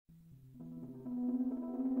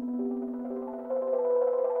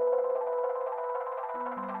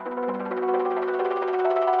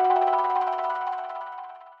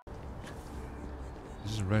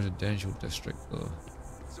residential district though.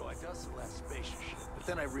 So I dust the last spacious ship, but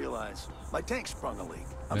then I realized my tank sprung a leak.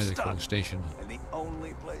 I'm Medical stuck. station. And the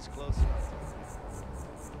only place close enough.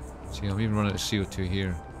 See, I'm even running out of CO2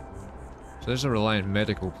 here. So there's a Reliant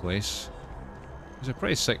medical place. It's a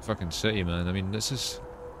pretty sick fucking city, man. I mean, this is...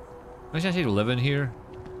 Imagine actually living here.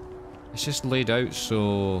 It's just laid out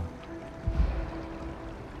so...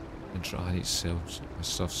 I need to sell my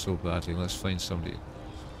stuff so badly. Let's find somebody.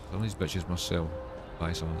 Some of these bitches must sell.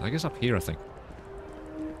 Buy someone. I guess up here, I think.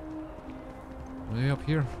 Maybe up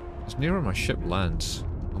here? It's near where my ship lands.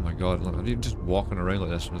 Oh my god, look, I'm even just walking around like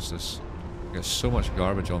this. What's this? I got so much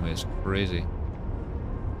garbage on me, it's crazy.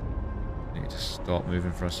 I need to stop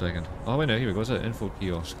moving for a second. Oh wait, no, here we go. What's that? Info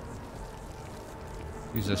kiosk.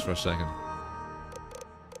 Use this for a second.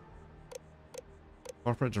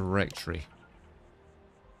 Corporate directory.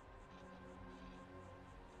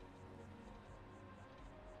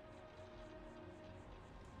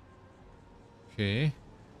 Okay.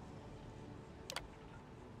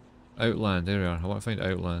 Outland, there we are. I want to find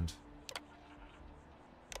Outland.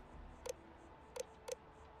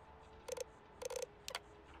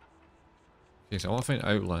 Okay, so I want to find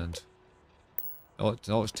Outland.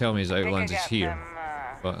 All it's telling me is Outland is here,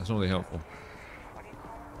 but it's not really helpful.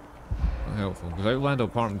 Not helpful, because Outland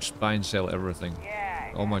apartment just buy and sell everything.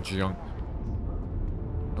 All my junk.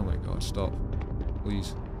 Oh my god, stop.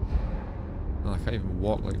 Please. Oh, I can't even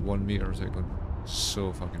walk like 1 meter without going.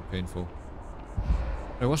 So fucking painful.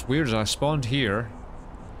 Now what's weird is I spawned here.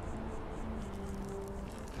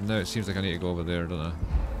 And now it seems like I need to go over there, don't I?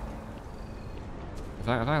 If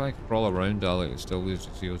I like crawl around, I'll like, still lose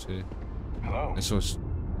the CO2. Hello. And so it's...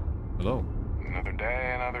 Hello. Another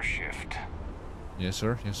day, another shift. Yes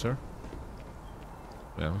sir, yes sir.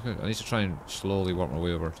 Yeah, okay. I need to try and slowly work my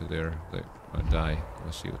way over to there. Like, I die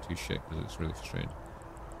with CO2 shit because it's really frustrating.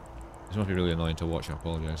 This must be really annoying to watch, I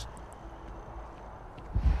apologise.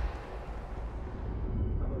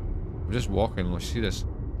 I'm just walking, let's see this.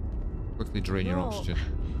 Quickly drain your oxygen.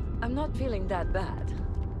 I'm not feeling that bad.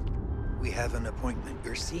 We have an appointment.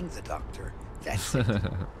 You're seeing the doctor. That's it.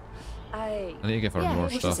 I need to give her more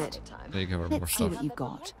stuff. I need to give her more Let's see stuff. what you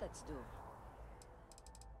got.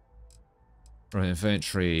 Right,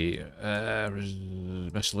 inventory.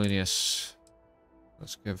 Miscellaneous.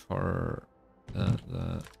 Let's give her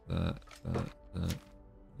that.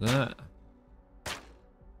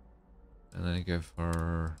 And then give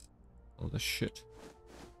her all this shit.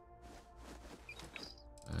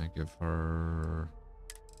 And give her...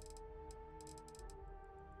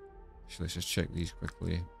 Actually, let's just check these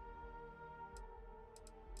quickly.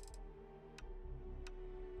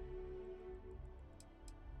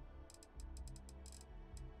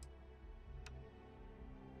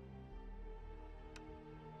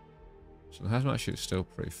 So the hazmat chute's still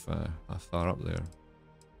pretty far up there.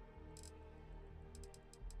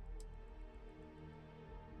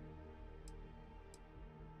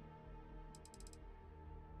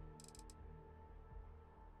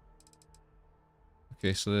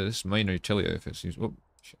 Okay, so this minor utility outfit seems... Oh,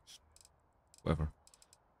 shit. Whatever.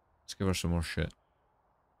 Let's give her some more shit.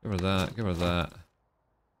 Give her that, give her that.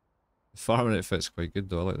 The farming outfit's quite good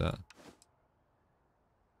though, I like that.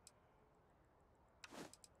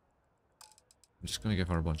 I'm just gonna give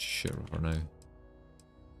her a bunch of shit for now.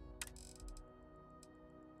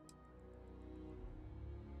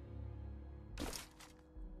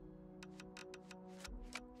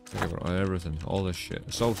 Give her everything, all this shit.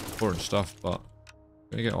 It's all important stuff, but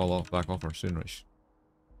I'm gonna get it all back off her soon, Rich.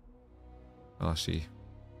 Oh, I see.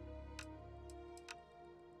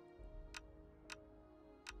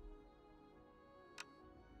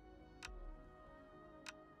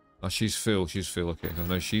 Oh, she's full, okay. Oh,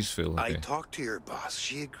 no, she's full, okay. I talked to your boss.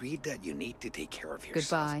 She agreed that you need to take care of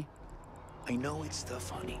yourself. Goodbye. I know it's the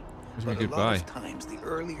funny, Where's but my a lot goodbye? of times, the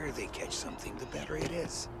earlier they catch something, the better it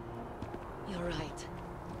is. You're right.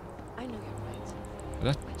 I know you're right.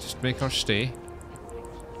 Did that just make her stay?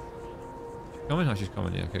 Coming? Oh, she's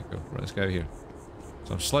coming, yeah, okay, cool. Right, let's get out of here.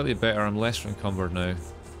 So I'm slightly better, I'm less encumbered now.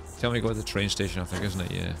 Tell me to go to the train station, I think, isn't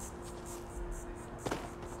it? Yeah.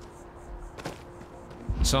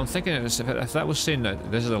 So I'm thinking if that was saying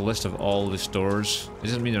that this is a list of all the stores, it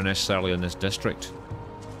doesn't mean they're necessarily in this district.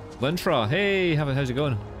 Lintra, hey, how's it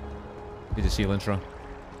going? Good to see you, Lintra.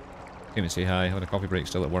 Came to say hi, having a coffee break,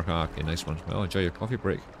 still at work. Ah, okay, nice one. Well, enjoy your coffee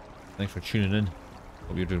break. Thanks for tuning in.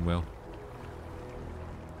 Hope you're doing well.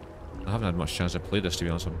 I haven't had much chance to play this, to be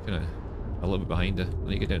honest. I'm kind of a little bit behind it. I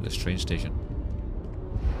need to get down to this train station.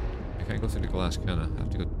 I can't go through the glass, can I? I have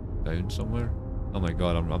to go down somewhere. Oh my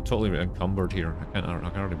god, I'm totally encumbered here. I can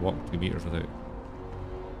hardly walk 2 meters without...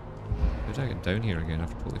 How did I get down here again?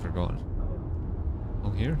 I've totally forgotten.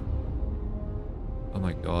 Oh, here? Oh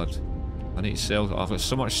my god. I need to sell. I've got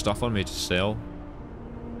so much stuff on me to sell.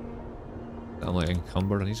 I'm like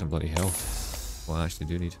encumbered. I need some bloody health. Well, I actually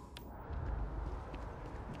do need.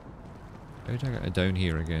 How do I get it down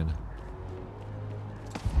here again?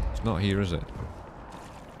 It's not here, is it?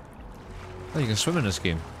 Oh, you can swim in this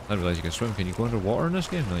game. I didn't realise you can swim. Can you go underwater in this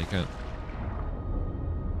game? No, you can't.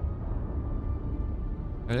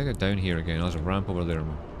 How do I get down here again? Oh, there's a ramp over there.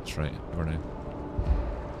 That's right. Remember now.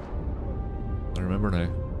 I remember now.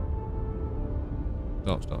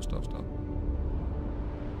 Stop, stop, stop, stop.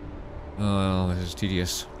 Oh, this is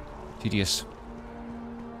tedious. Tedious.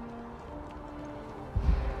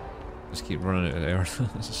 Just keep running out of air.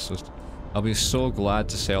 This is so... I'll be so glad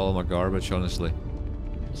to sell all my garbage, honestly.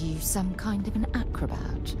 You some kind of an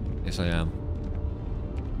acrobat? Yes, I am.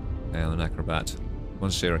 I am an acrobat. Come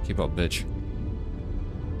on, Sarah, keep up, bitch.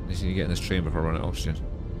 I just need to get in this train before I run out of oxygen.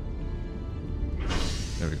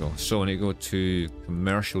 There we go. So I need to go to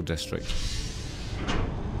Commercial District.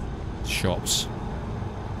 Shops.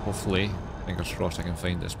 Hopefully, fingers crossed, I can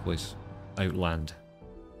find this place. Outland.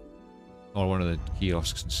 Or one of the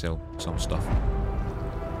kiosks and sell some stuff.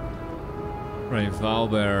 Right,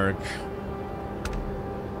 Valberg.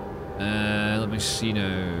 Let me see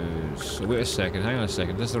now. So wait a second, hang on a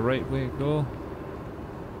second. This is the right way to go?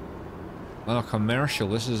 Oh, commercial.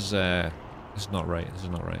 This is not right. This is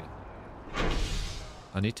not right.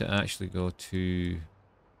 I need to actually go to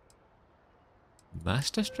Mass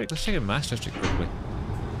District? Let's take a Mass District quickly.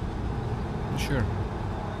 Sure.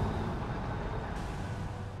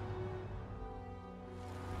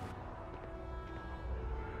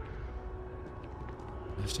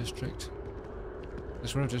 Mass District.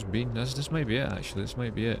 This where I've just been. This might be it actually. This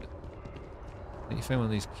might be it. I think you find one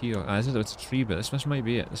of these kiosks. Ah, this is it's a tree bit. This might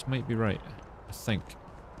be it. This might be right. I think.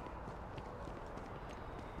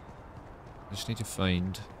 I just need to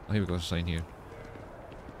find. Oh, here we go. There's a sign here.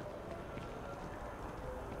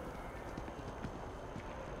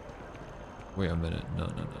 Wait a minute. No,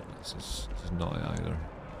 no, no. This is not it either.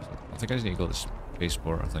 I think I just need to go to the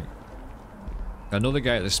spaceport, I think. I know the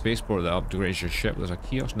guy at the spaceport that upgrades your ship. There's a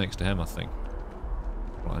kiosk next to him, I think.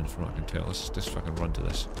 Right, from what I can tell. Let's just fucking run to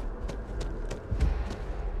this.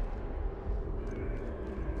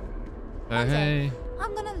 Hey.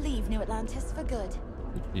 I'm gonna leave New Atlantis for good.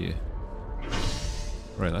 Yeah.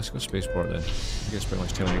 Right, let's go spaceport then. I guess pretty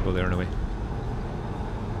much telling me to go there anyway.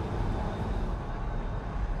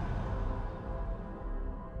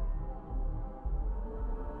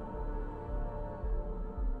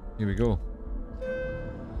 Here we go.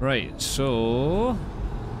 Right, so...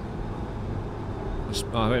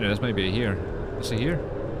 Oh, wait, no, this might be here. Is it here?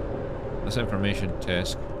 That's information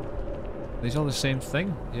test. Are these all the same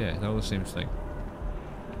thing? Yeah, they're all the same thing.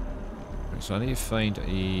 Right, so I need to find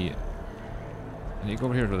a... I need to go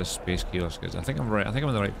over here to the space kiosk is. I think I'm right. I think I'm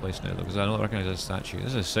in the right place now though, because I don't recognize this statue. This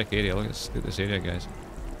is a sick area. Look at this area, guys.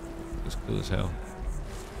 It's cool as hell.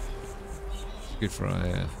 It's good for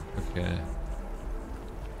a quick...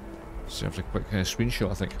 serves a quick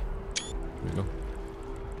screenshot, I think. There we go.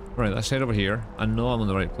 Right, let's head over here. I know I'm in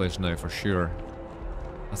the right place now for sure.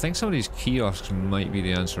 I think some of these kiosks might be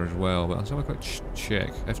the answer as well, but let's have a quick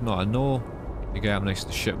check. If not, I know the guy up next to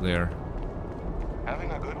the ship there.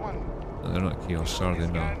 Having a good one? No, they're not kiosks, are they?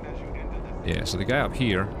 No. Yeah, so the guy up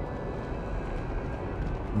here,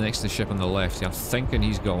 next to the ship on the left, I'm thinking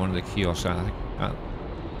he's got one of the kiosks.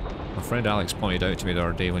 My friend Alex pointed out to me the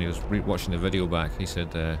other day when he was watching the video back. He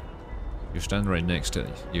said, "You're standing right next to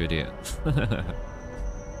it, you idiot."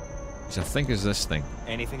 Which I think is this thing.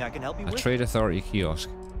 Anything I can help you with? A Trade Authority kiosk.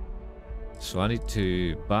 So I need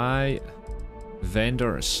to buy,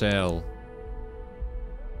 vendor, sell.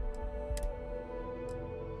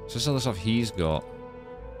 So this is all the stuff he's got.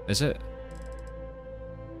 Is it?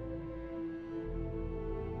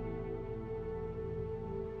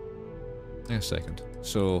 Hang on a second.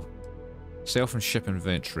 So, sell from ship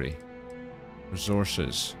inventory.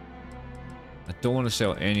 Resources. I don't want to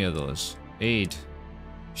sell any of those. Aid.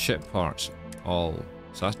 Ship parts. All.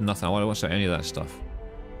 So that's nothing. I don't want to sell any of that stuff.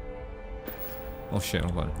 Oh shit,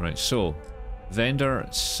 hold on. Right, so. Vendor,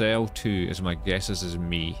 sell to is my guess. This is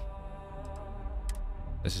me.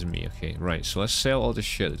 This is me, okay. Right, so let's sell all this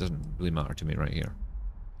shit that doesn't really matter to me right here.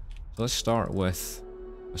 So let's start with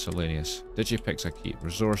miscellaneous. Digipix I keep.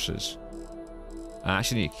 Resources. I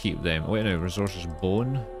actually need to keep them. Wait no, resources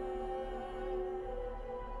bone.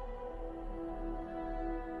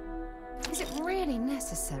 Is it really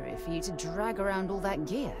necessary for you to drag around all that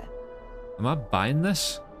gear? Am I buying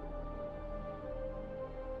this?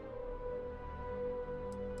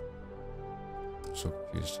 I'm so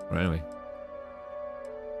confused. Right, anyway.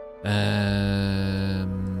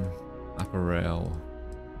 Apparel.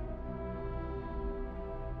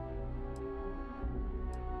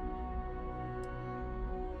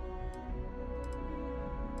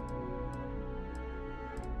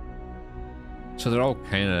 So they're all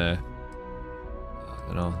kind of, I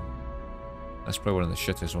don't know. That's probably one of the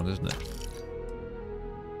shittest ones, isn't it?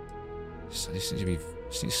 I just need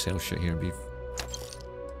to sell shit here and be.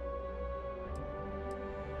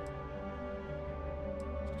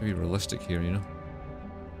 To be realistic here, you know.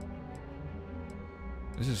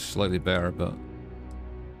 This is slightly better, but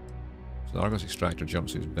so the Argos Extractor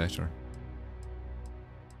jumpsuit's better.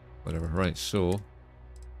 Whatever. Right. So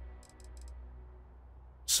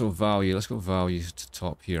value. Let's go value to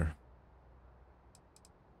top here.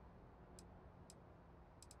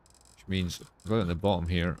 Which means go down at the bottom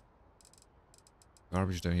here.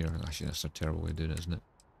 Garbage down here. Actually, that's a terrible way of doing it, isn't it?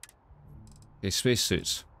 Okay,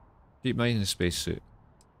 spacesuits. Keep mine in a spacesuit.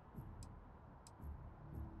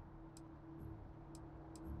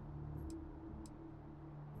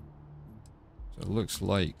 So it looks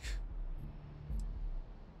like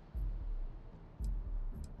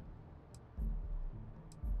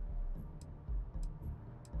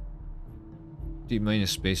Deep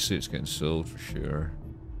minus spacesuits getting sold for sure.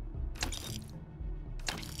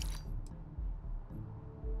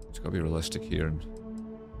 It's gotta be realistic here and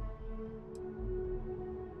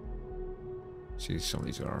see some of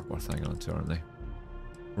these are worth hanging on to, aren't they?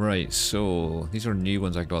 Right, so these are new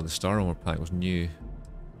ones I got. The Star Armor pack was new.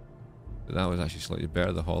 But that was actually slightly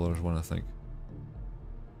better, the Haulers one, I think.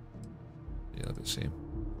 Yeah, they're the same.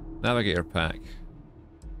 Navigator pack.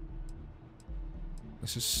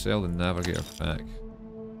 Let's just sell the Navigator pack.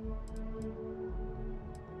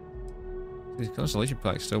 The Constellation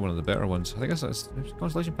pack's still one of the better ones. I think that's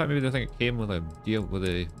Constellation pack. Maybe they think it came with a deal with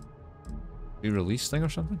a re-release thing or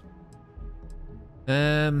something.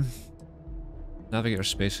 Navigator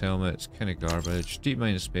space helmet, kind of garbage. Deep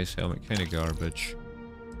minus space helmet, kind of garbage.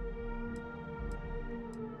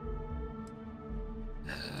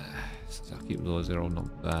 So I'll keep those. They're all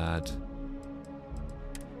not bad.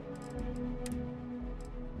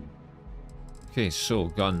 Okay, so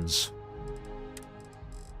guns.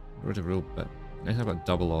 Rid of rope, but I think I've got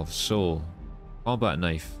double off. So, combat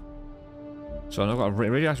knife. So I've got a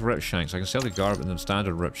radioactive rip shank, so I can sell the garbage and then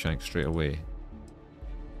standard rip shank straight away.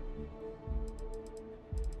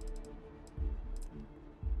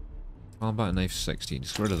 Combat knife 16.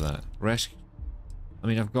 Just get rid of that. Rescue. I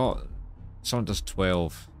mean, I've got. Someone does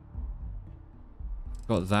 12. I've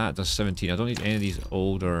got that does 17. I don't need any of these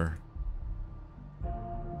older.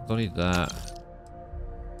 I don't need that.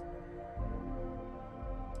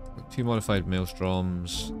 2 modified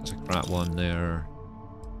maelstroms. There's a crap one there.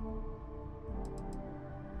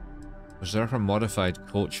 Berserker modified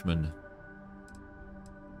coachman.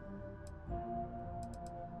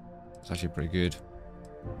 It's actually pretty good.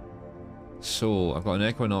 So I've got an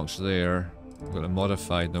Equinox there. I've got a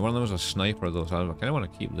modified. Now one of them was a sniper though, so I kind of want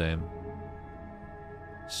to keep them.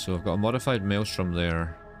 So I've got a modified maelstrom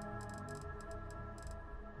there.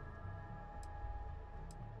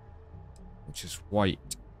 Which is white.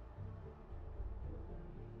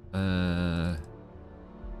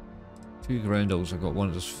 2 groundals. I've got one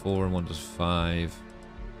that does 4 and one does 5.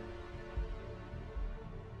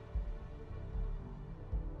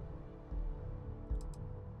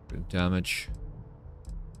 Good damage.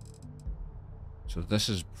 So this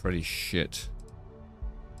is pretty shit.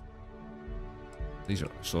 These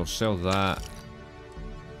are so I'll sell that.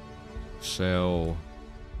 Sell.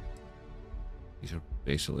 These are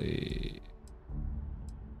basically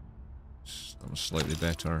slightly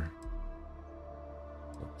better.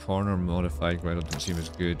 Corner modified ground doesn't seem as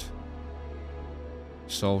good.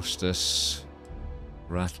 Solstice,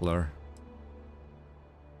 Rattler.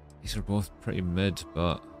 These are both pretty mid,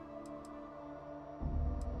 but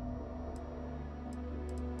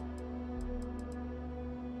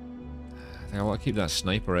I think I want to keep that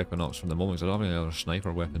sniper Equinox from the moment because I don't have any other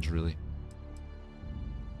sniper weapons really.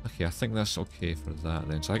 Okay, I think that's okay for that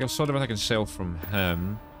then. So I think I've sorted everything I can sell from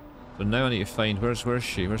him. So now I need to find where's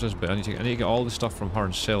she? Where's this bit? I need to get all the stuff from her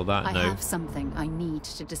and sell that now. I have something I need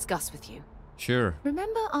to discuss with you. Sure.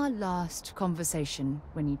 Remember our last conversation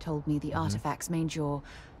when you told me the artifacts made your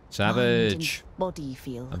Savage mind and body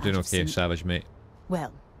feel I'm doing okay, Savage, mate.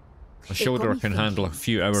 Well, My shoulder can handle a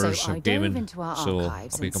few hours so of gaming, into our so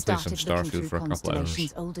archives I'll be and completing some started looking Starfield for a through couple hours.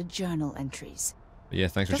 Constellation's older journal entries. But yeah,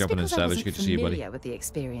 thanks for Just jumping in, because I Savage. wasn't Good to see you, buddy. familiar with the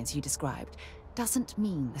experience you described doesn't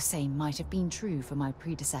mean the same might have been true for my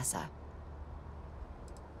predecessor.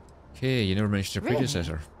 Okay, you never mentioned your Really?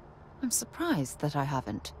 predecessor. I'm surprised that I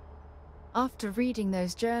haven't. After reading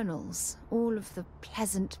those journals, all of the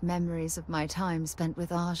pleasant memories of my time spent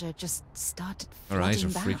with Aja just started Our eyes are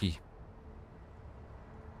flooding back. freaky.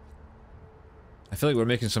 I feel like we're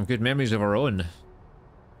making some good memories of our own.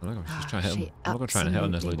 I'm not going to try to hit him. I'm not going to try and hit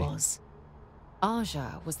on this lady. Was.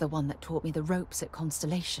 Aja was the one that taught me the ropes at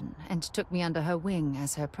Constellation and took me under her wing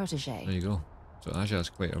as her protege. There you go. So Aja's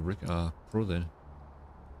quite a pro then.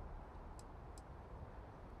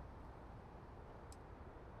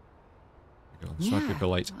 Yeah,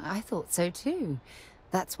 I thought so too.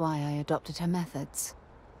 That's why I adopted her methods.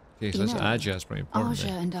 Okay, so that's Aja, that's pretty important.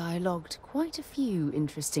 Aja and I logged quite a few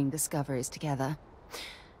interesting discoveries together.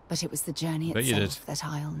 But it was the journey itself that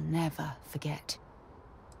I'll never forget.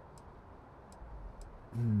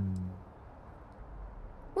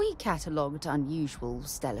 We catalogued unusual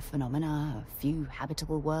stellar phenomena, a few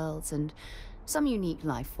habitable worlds, and some unique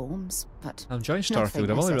life forms, but I'm enjoying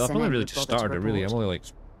Starfield. I've only really just started it, really. I'm only like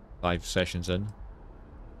 5 sessions in.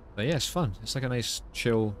 But yeah, it's fun. It's like a nice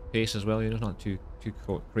chill pace as well, you know, not too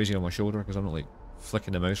crazy on my shoulder, because I'm not like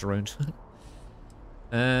flicking the mouse around.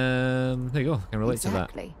 There you go, I can relate to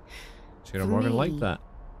that. Sarah Morgan liked that.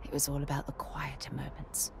 It was all about the quieter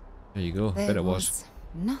moments. There you go, I bet it was.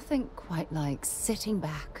 Nothing quite like sitting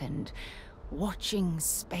back and watching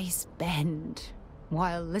space bend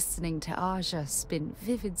while listening to Aja spin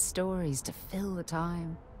vivid stories to fill the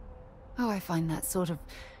time. Oh, I find that sort of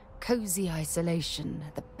cozy isolation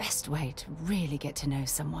the best way to really get to know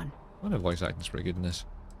someone. I wonder if voice acting's pretty good in this.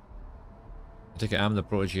 I think I'm the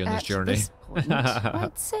protege on this journey. At this point,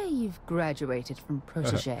 I'd say you've graduated from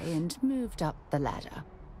protege and moved up the ladder.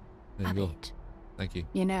 There you go. Thank you.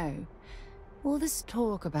 You know, all this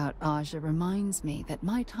talk about Aja reminds me that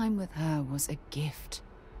my time with her was a gift.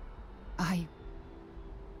 I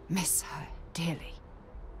miss her dearly.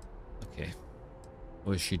 Okay.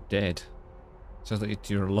 Oh, is she dead? Sounds like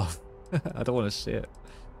you're in love. I don't want to say it.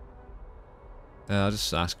 I'll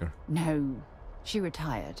just ask her. No, she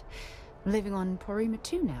retired. Living on Porima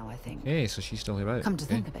 2 now, I think. Okay, so she's still about. Come to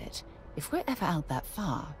think of it, if we're ever out that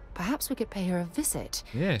far, perhaps we could pay her a visit.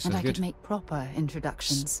 Yeah, sounds and I good. could make proper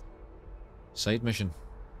introductions. Side mission.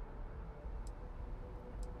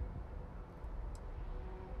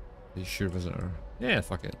 Be sure visit her. Yeah,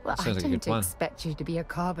 fuck it. Well, Sounds like a good plan. I don't expect you to be a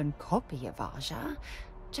carbon copy of Aja.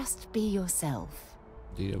 Just be yourself.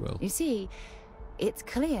 Indeed I will. You see, it's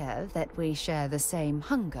clear that we share the same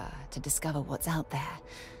hunger to discover what's out there.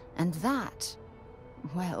 And that,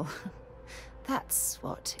 well, that's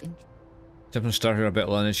what... Tipping start here a bit,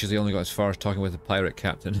 Lana. She's only got as far as talking with the pirate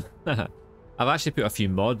captain. I've actually put a few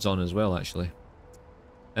mods on as well, actually.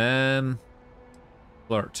 Flirt. I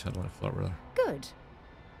don't want to flirt with her. Good.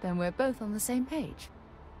 Then we're both on the same page.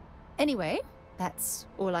 Anyway, that's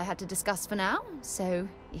all I had to discuss for now. So,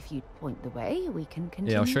 if you'd point the way, we can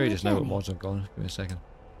continue. Yeah, I'll show you our just now what journey. mods I've gone. Give me a second.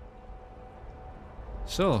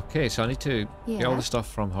 So, okay, so I need to get all the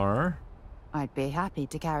stuff from her. I'd be happy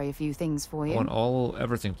to carry a few things for you. I want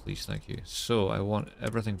everything, please, thank you. So, I want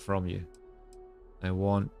everything from you. I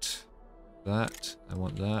want that. I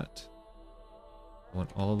want that. I want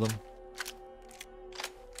all of them.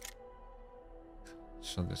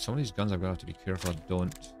 So, some of these guns I'm going to have to be careful I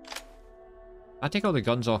don't. I take all the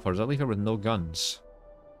guns off her. Does that leave her with no guns?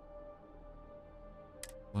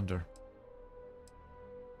 Wonder.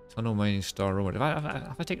 Tunnel mining star roamer. If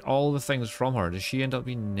I take all the things from her, does she end up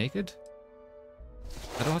being naked?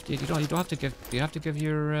 I don't have to. You don't have to give. Do you have to give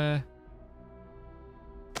your? I'm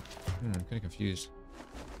kind of confused.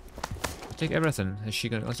 I'll take everything. Is she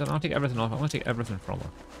gonna? I'll take everything off. I want to take everything from her.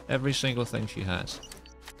 Every single thing she has.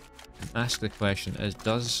 And ask the question: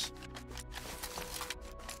 does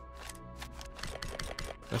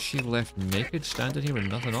she left naked, standing here with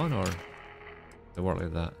nothing on, or to work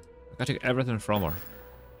like that? I gotta take everything from her.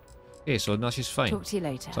 Okay, so now she's fine. Talk to you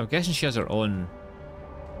later. So I'm guessing she has her own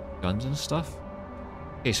guns and stuff.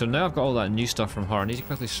 Okay, so now I've got all that new stuff from her. I need to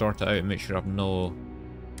quickly sort it out and make sure I've no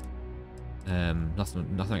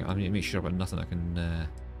nothing. I need to make sure I've got nothing I can.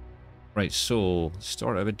 Right, so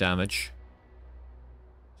start out with damage.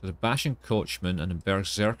 So the Bashing Coachman and the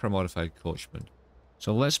Berserker modified Coachman.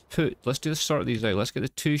 So let's sort these out. Let's get the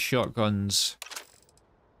 2 shotguns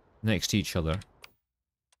next to each other.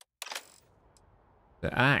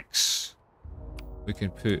 The axe we can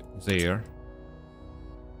put there.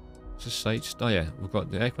 It's a side star. Oh yeah, we've got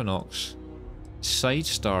the Equinox. Side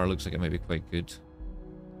star looks like it might be quite good.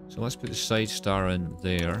 So let's put the side star in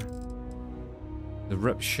there. The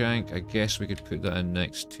Ripshank, I guess we could put that in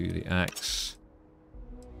next to the axe.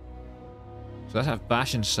 So let's have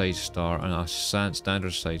Bashing side star and a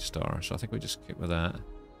standard side star. So I think we just keep with that.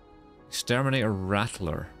 Exterminator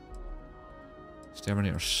Rattler.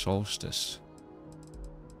 Exterminator Solstice.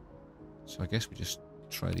 So I guess we just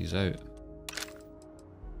try these out.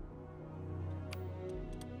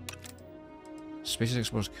 Spaces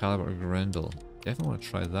Explorer's Caliber Grendel. Definitely want to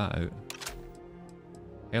try that out.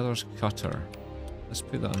 Heller's Cutter. Let's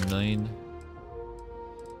put that on 9.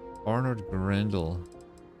 Ornered Grendel.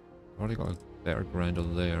 I've already got a better Grendel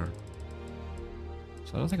there.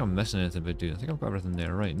 So I don't think I'm missing anything by doing. I think I've got everything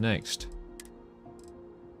there. Right, next.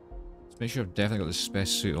 Let's make sure I've definitely got the spec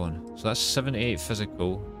suit on. So that's 78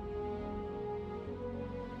 physical.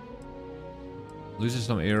 Loses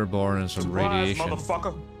some airborne and some radiation.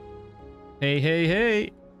 Motherfucker. Hey, hey,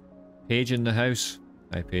 hey! Paige in the house.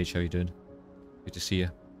 Hi Paige, how you doing? Good to see you.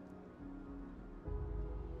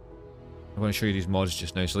 I'm going to show you these mods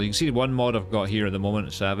just now. So you can see the one mod I've got here at the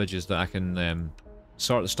moment, Savage, is that I can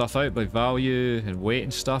sort the stuff out by value and weight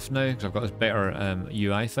and stuff now, because I've got this better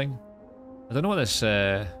UI thing. I don't know what this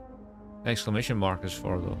exclamation mark is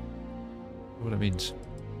for though. What it means.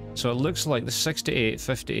 So it looks like the 68,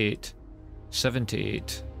 58,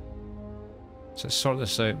 78. So let's sort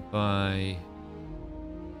this out by...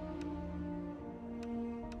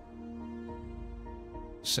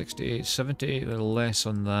 $68, $78, a little less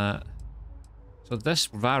on that. So this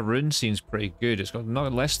Varun seems pretty good. It's got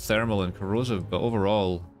not less thermal and corrosive, but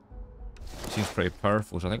overall it seems pretty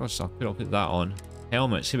powerful. So I think I'll put that on.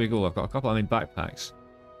 Helmets, here we go. I've got a couple, backpacks.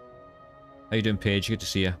 How you doing, Paige? Good to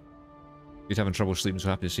see you. You're having trouble sleeping, so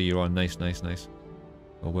happy to see you on. Nice, nice, nice.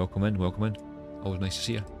 Well, welcome in, welcome in. Always nice to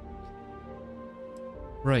see you.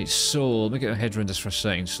 Right, so let me get my head around this for a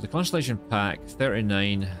second. So the Constellation Pack,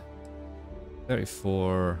 39,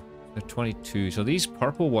 34, 22. So these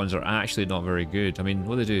purple ones are actually not very good. I mean,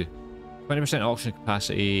 what do they do? 20% oxygen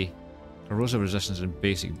capacity, corrosive resistance, and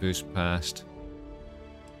basic boost past.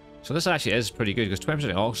 So this actually is pretty good, because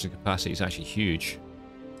 20% oxygen capacity is actually huge.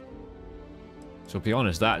 So to be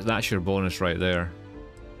honest, that's your bonus right there.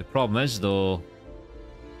 The problem is though,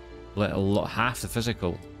 half the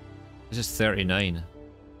physical. This is 39.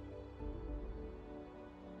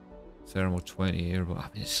 Thermal 20 air, but I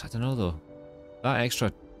mean, I don't know though. That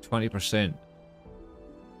extra 20%.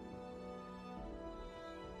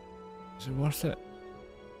 Is it worth it?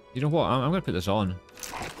 You know what? I'm going to put this on.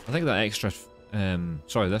 I think that extra,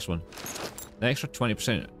 sorry, this one. The extra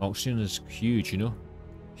 20% oxygen is huge, you know?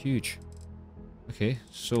 Huge. Okay,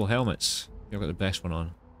 so helmets. I've got the best one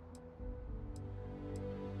on.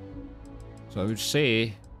 So I would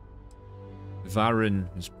say Varun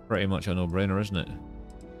is pretty much a no-brainer, isn't it?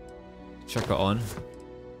 Chuck it on.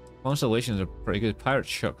 Constellations are pretty good. Pirate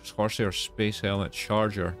Chuck, Corsair, Space Helmet,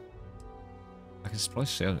 Charger. I can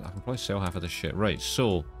probably sell half of this shit. Right,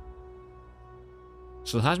 so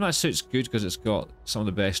the hazmat suit's good because it's got some of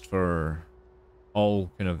the best for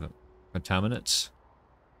all kind of contaminants.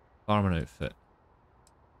 Armor outfit.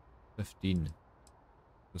 15.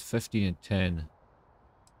 With 15 and 10.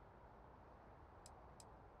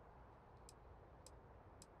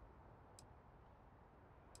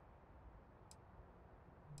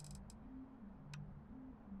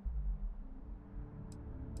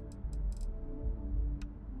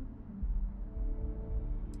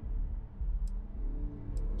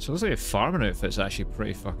 So it looks like a farming outfit's actually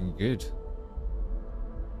pretty fucking good.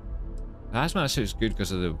 The hazmat suit's good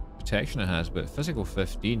because of the protection it has, but physical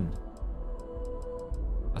 15.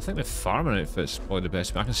 I think the farming outfit's probably the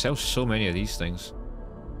best. I can sell so many of these things.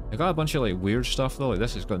 I got a bunch of like weird stuff though, like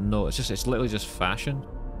this has got no, it's literally just fashion.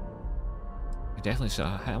 I definitely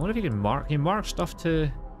sell. I wonder if you can mark stuff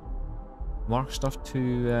to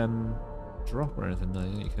drop or anything. No,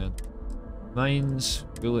 you can. Mines,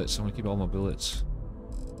 bullets, I'm gonna keep all my bullets.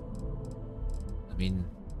 I mean,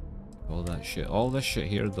 all that shit. All this shit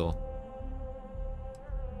here, though.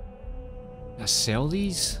 Can I sell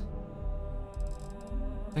these?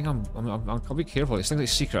 I think I'll be careful. It's things like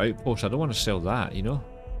Secret Outpost. I don't want to sell that, you know?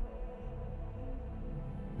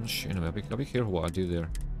 Anyway, I'll be careful what I do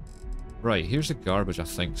there. Right, here's the garbage, I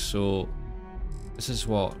think. So, this is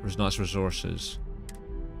what Resonance Resources.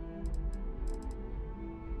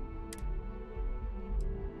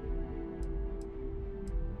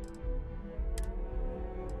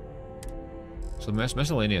 So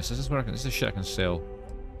miscellaneous, this is where this is shit I can sell.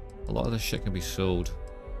 A lot of this shit can be sold.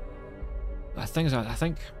 I feel like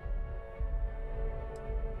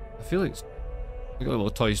it's like a little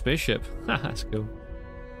toy spaceship. That's cool.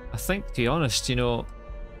 I think, to be honest, you know,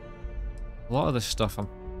 a lot of this stuff,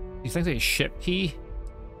 you think that it's ship key?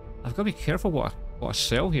 I've got to be careful what I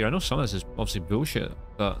sell here. I know some of this is obviously bullshit,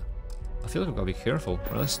 but I feel like I've got to be careful.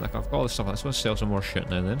 Or this, like, I've got all this stuff. I just want to sell some more shit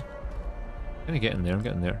now and then. I'm gonna get in there. I'm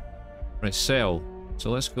getting there. Right, sell.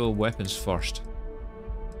 So let's go weapons first.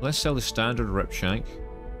 Let's sell the standard rip shank.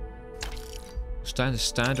 Standard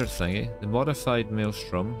thingy. The modified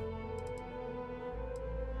maelstrom.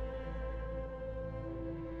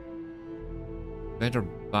 Vendor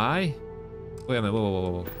buy? Wait a minute,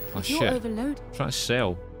 whoa. Oh If shit. you're overloaded. I'm trying to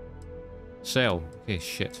sell. Sell. Okay,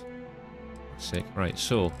 shit. For fuck's sake. Right,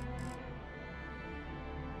 so.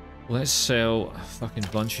 Let's sell a fucking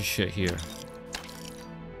bunch of shit here.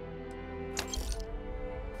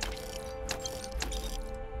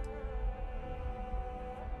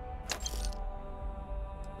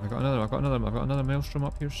 I've got another maelstrom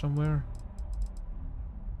up here somewhere.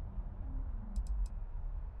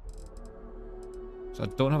 So I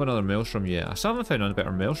don't have another maelstrom yet. I still haven't found a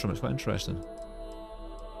better maelstrom. It's quite interesting.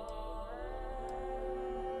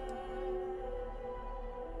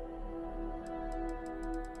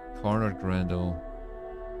 Cornered Grendel.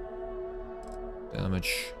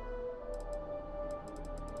 Damage.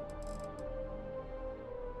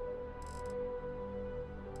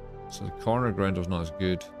 So the corner Grendel's not as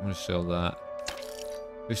good. I'm going to sell that.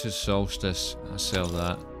 This is Solstice. I'll sell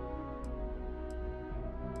that.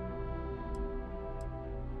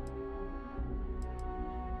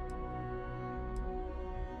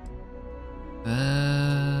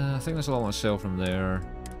 I think that's all I want to sell from there.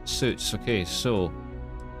 Suits. Okay, so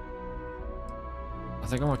I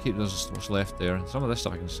think I want to keep what's left there. Some of this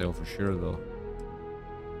stuff I can sell for sure, though.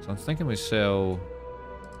 So I'm thinking we sell.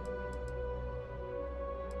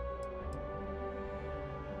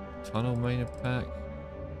 Tunnel miner pack.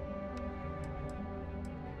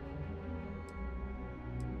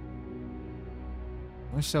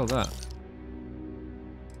 Let me sell that.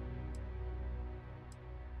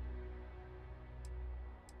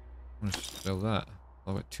 I'm gonna sell that.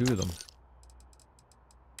 I've got 2 of them.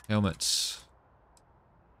 Helmets.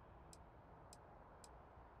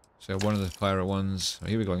 Sell one of the pirate ones. Oh,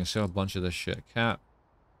 here we go. I can sell a bunch of this shit. Cap.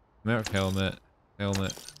 Merc helmet.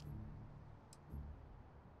 Helmet.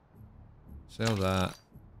 Sell that.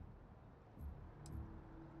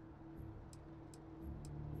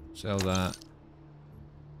 Sell that.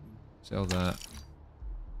 Sell that.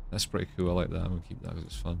 That's pretty cool. I like that. I'm gonna keep that because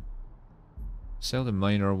it's fun. Sell the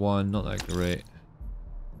miner one. Not that great.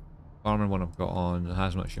 Armor one I've got on. The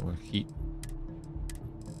hazmat shit I'm gonna keep.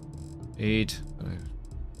 Aid.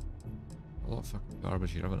 A lot of fucking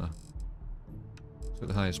garbage here, haven't I? So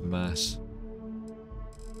the highest mass.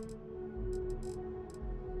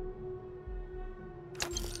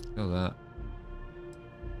 Sell that.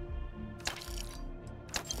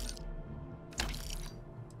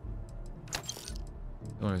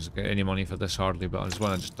 I don't get any money for this hardly, but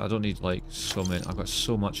I don't need like so many. I've got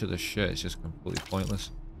so much of this shit, it's just completely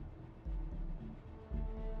pointless.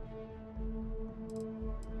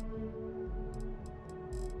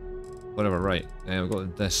 Whatever, right. We've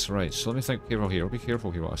got this, right. So let me think careful here. I'll be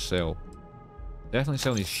careful here what I sell. Definitely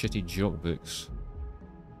selling these shitty joke books.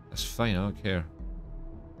 That's fine, I don't care.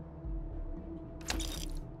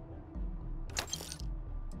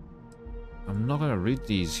 I'm not gonna read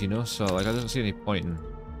these, you know, so like I don't see any point in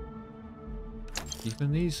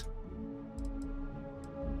keeping these.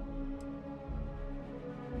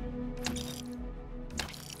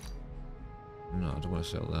 No, I don't want to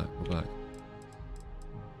sell that. Go back.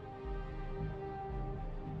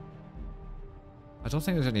 I don't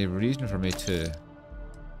think there's any reason for me to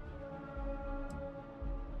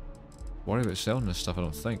worry about selling this stuff, I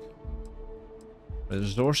don't think. The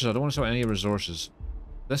resources, I don't want to sell any resources.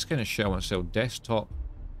 This kind of shit I want to sell. Desktop.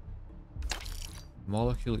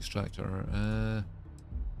 Molecule extractor.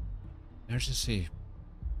 Emergency.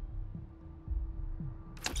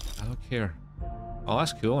 I don't care. Oh,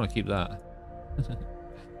 that's cool. I want to keep that.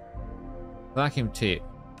 Vacuum tape.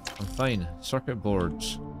 I'm fine. Circuit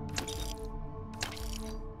boards.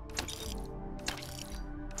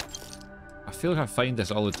 I feel like I find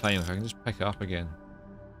this all the time. If I can just pick it up again.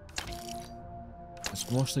 It's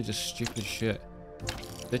mostly just stupid shit.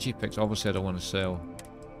 Digipicks obviously I don't want to sell.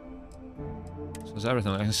 So there's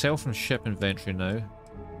everything. I can sell from ship inventory now.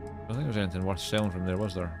 I don't think there's anything worth selling from there,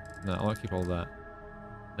 was there? No, I'll keep all that.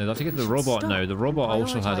 Now, I'll have to get the robot now. The robot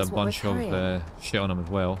also has a bunch of shit on him as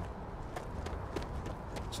well.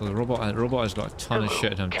 So the robot has got a ton of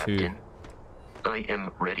shit on him too. I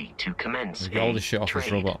am ready to commence. Get all the shit off this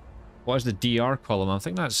robot. What is the DR column? I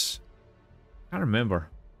think that's... I can't remember.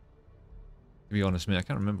 To be honest, mate, I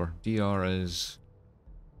can't remember. DR is...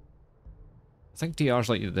 I think DR is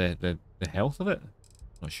like the health of it.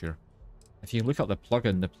 Not sure. If you look up the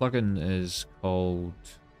plugin is called...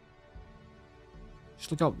 Just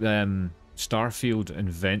look up Starfield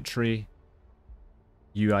Inventory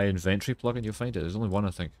UI Inventory plugin. You'll find it. There's only one, I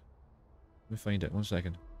think. Let me find it. 1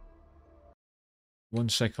 second. 1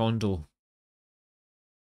 secondo.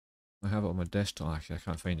 I have it on my desktop. Actually, I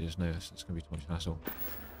can't find it just now. It's going to be too much hassle.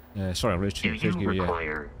 Sorry, I'm Do you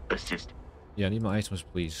require assistance? Yeah, I need my items,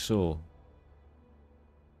 please. So,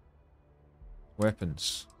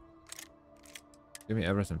 weapons. Give me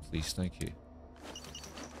everything, please. Thank you.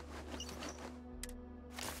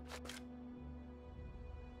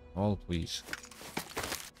 All, please.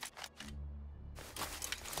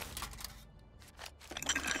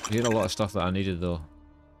 You had a lot of stuff that I needed, though.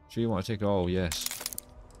 Sure you want to take it all? Yes.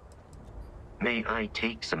 May I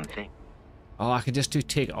take something? Oh, I can just do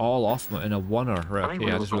take all off in a oneer. Right,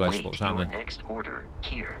 okay, I just realised what was happening. Next order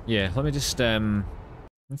here. Yeah, let me just, let me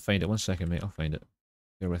find it. 1 second, mate. I'll find it.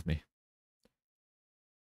 Bear with me.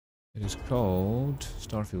 It is called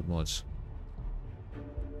Starfield Mods.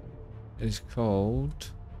 It is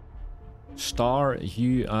called Star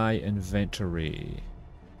UI Inventory.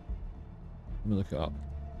 Let me look it up.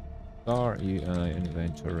 Star UI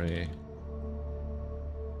Inventory.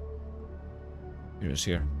 Here it is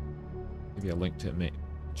here. Give you a link to it, mate.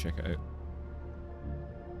 Check it out.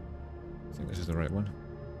 I think this is the right one.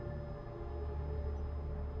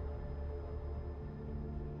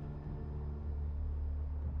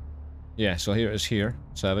 Yeah, so here it is here,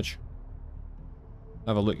 Savage.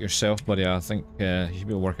 Have a look yourself, buddy. I think you should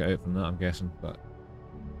be able to work it out from that, I'm guessing. But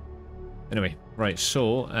anyway, right,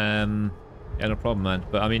 so, yeah, no problem, man.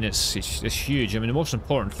 But I mean, it's huge. I mean, the most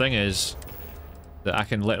important thing is that I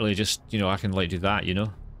can literally just, you know, I can like do that, you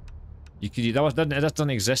know? You could, that doesn't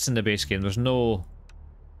exist in the base game. There's no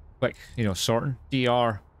quick, you know, sorting.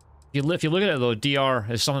 DR. If you look at it though, DR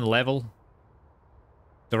is something level.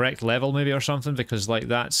 Direct level maybe or something, because like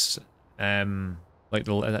that's, like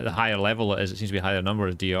the higher level it is, it seems to be a higher number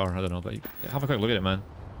of DR, I don't know, but have a quick look at it, man.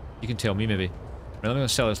 You can tell me maybe. Right, I'm going to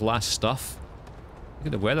sell this last stuff. Look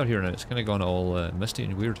at the weather here now, it's kind of gone all misty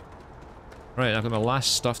and weird. Right, I've got my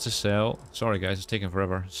last stuff to sell. Sorry guys, it's taking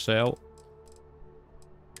forever. Sell.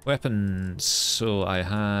 Weapons. So I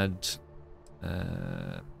had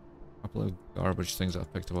a couple of garbage things that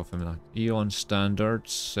I've picked up off him. Eon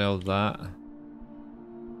Standards, sell that.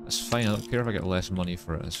 That's fine, I don't care if I get less money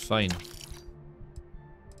for it, it's fine.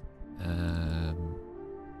 I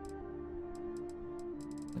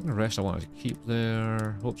think the rest I wanted to keep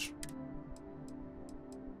there. Oops.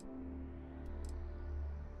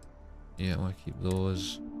 Yeah, I want to keep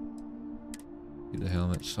those. Keep the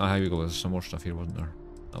helmets. Ah, here we go, there's some more stuff here, wasn't there?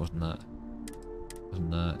 That wasn't that.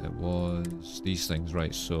 Wasn't that, it was these things,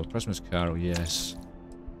 right, so Christmas Carol, yes.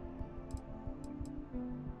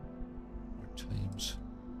 Times.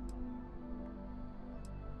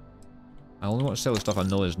 I only want to sell the stuff I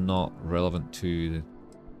know is not relevant to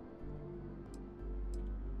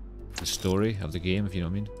the story of the game, if you know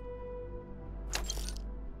what I mean.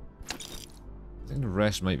 I think the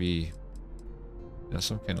rest might be, you know,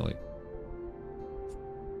 some kind of like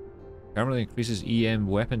permanently increases EM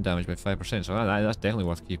weapon damage by 5%, so that's definitely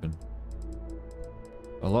worth keeping.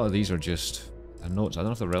 A lot of these are just notes. I don't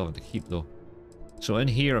know if they're relevant to keep though. So in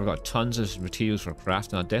here I've got tons of materials for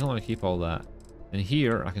crafting. I definitely want to keep all that. In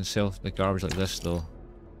here I can sell the garbage like this though.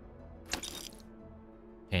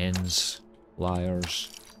 Pens,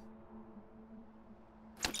 liars.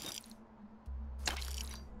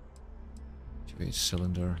 Activate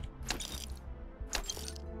cylinder.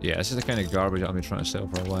 Yeah, this is the kind of garbage that I've been trying to sell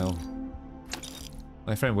for a while.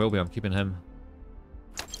 My friend Wilby, I'm keeping him.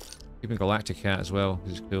 Keeping Galactic Cat as well,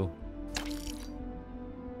 because he's cool.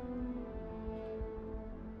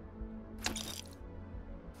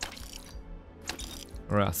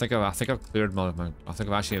 Alright, I think I've cleared my I think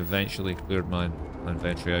I've actually eventually cleared my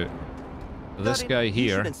inventory out. So this guy here.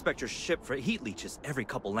 You should inspect your ship for heat leeches every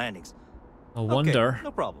couple landings. I wonder. Okay,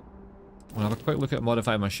 no problem. I'll have a quick look at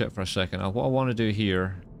modifying my ship for a second. What I want to do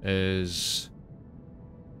here is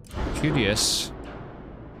curious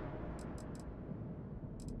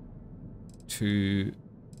to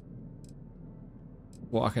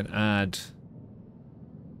what I can add.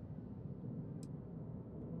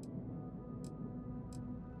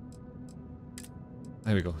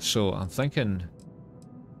 There we go. So I'm thinking,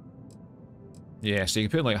 yeah, so you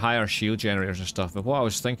can put in like higher shield generators and stuff, but what I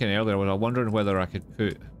was thinking earlier was I wondered whether I could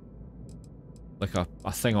put like a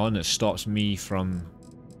thing on that stops me from,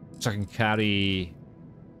 so I can carry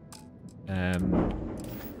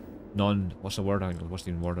what's the word? What's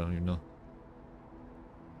the word? I don't even know.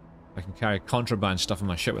 I can carry contraband stuff on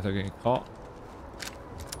my ship without getting caught.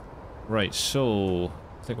 Right, so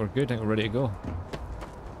I think we're good. I think we're ready to go.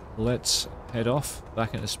 Let's head off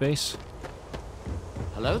back into space.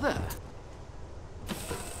 Hello there.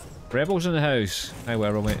 Rebels in the house. Hi,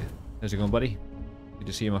 Werrell, mate. How's it going, buddy? Good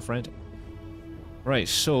to see you, my friend. Right,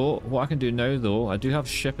 so what I can do now though, I do have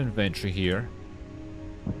ship inventory here.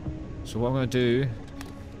 So what I'm going to do,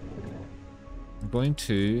 I'm going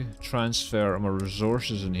to transfer my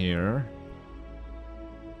resources in here.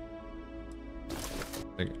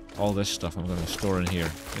 Like all this stuff I'm going to store in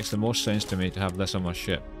here. Makes the most sense to me to have this on my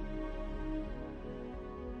ship.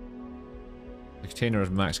 The container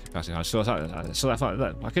is max capacity. So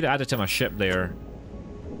I could add it to my ship there.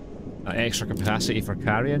 Extra capacity for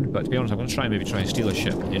carrying, but to be honest, I'm going to maybe try and steal a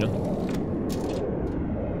ship, you know?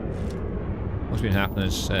 What's been happening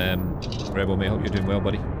is, Rebel mate, hope you're doing well,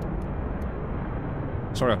 buddy.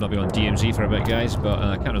 Sorry I've not been on DMZ for a bit, guys, but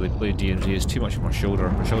I can't really play DMZ, it's too much for my shoulder.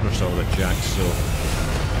 My shoulder's all a bit jacked, so...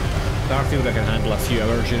 Starfield I can handle a few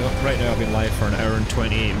hours, you know? Right now I've been live for 1 hour and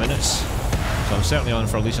 28 minutes, so I'm certainly on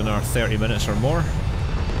for at least another 30 minutes or more.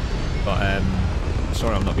 But,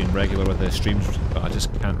 sorry I'm not being regular with the streams, but I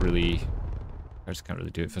just can't really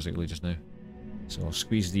do it physically just now. So I'll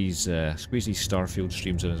squeeze these Starfield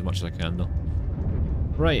streams in as much as I can though.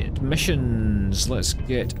 Right, missions. Let's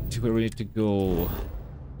get to where we need to go.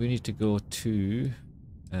 We need to go to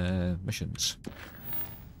missions.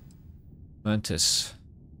 Mantis.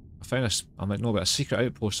 I found I might know about a secret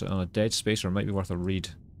outpost on a dead space, or it might be worth a read.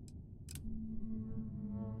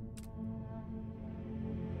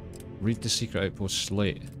 Read the secret outpost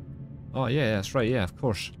slate. Oh yeah, that's right, yeah, of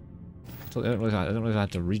course. I didn't realize I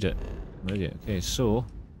had to read it. Okay, so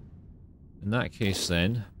in that case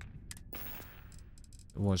then,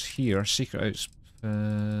 it was here, secret outs.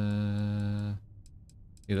 Yeah,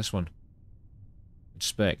 this one.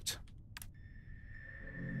 Inspect.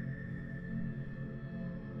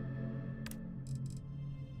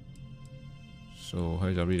 So how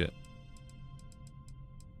do I read it?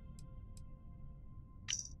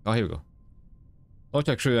 Oh, here we go.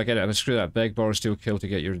 Locked crew, I get it. I would screw that big borrow steel kill to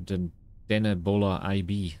get your Denebola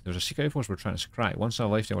IB. There's a secret outpost we're trying to crack. Once in a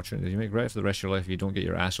lifetime opportunity. You make right for the rest of your life if you don't get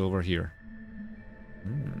your ass over here.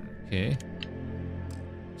 Okay.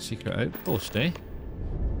 Secret outpost, eh?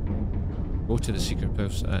 Go to the secret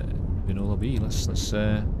post at Vinola B. Let's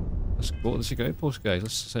go to the secret outpost,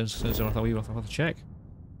 guys. Sounds worth a wee worth a check.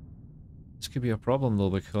 This could be a problem though,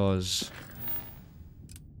 because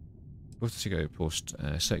go to the secret outpost,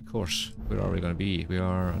 set course. Where are we going to be? We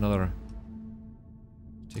are another...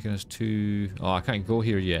 taking us to... Oh, I can't go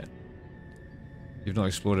here yet. You've not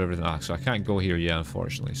explored everything. Ah, so I can't go here yet,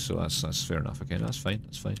 unfortunately. So that's fair enough. Okay, that's fine.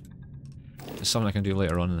 That's fine. It's something I can do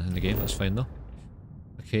later on in the game. That's fine though.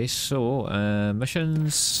 Okay, so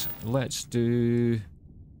missions. Let's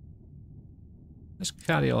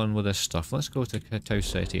carry on with this stuff. Let's go to Tau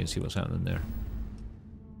Ceti and see what's happening there.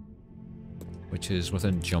 Which is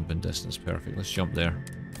within jumping distance. Perfect. Let's jump there.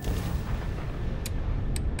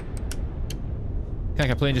 Can't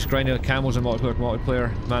complain, just grinding the camels in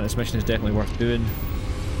multiplayer. Mantis mission is definitely worth doing.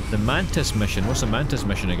 The Mantis mission. What's the Mantis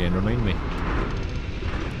mission again? Remind me.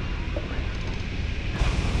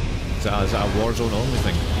 Is that a Warzone only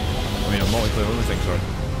thing? I mean a multiplayer only thing, sorry.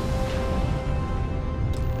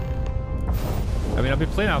 I mean I've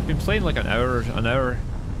been playing like an hour,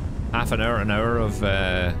 half an hour of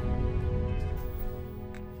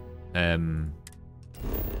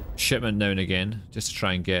shipment now and again, just to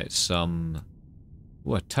try and get some...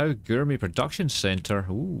 Oh, a Tau Gourmet Production Center.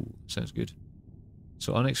 Ooh, sounds good.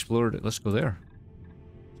 So unexplored, let's go there.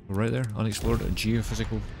 Go right there, unexplored, a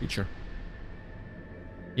geophysical feature.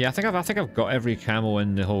 Yeah, I think I've got every camo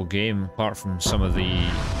in the whole game, apart from some of the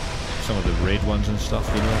raid ones and stuff,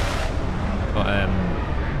 you know. But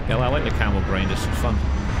yeah, I like the camo grind. It's fun.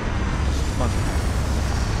 It's fun.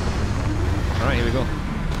 All right, here we go.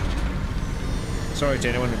 Sorry to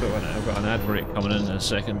anyone, I've got an ad break coming in a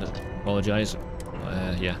second. Apologise.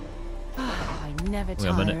 Yeah. I never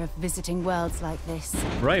tire of visiting worlds like this.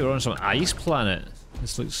 Right, we're on some ice planet.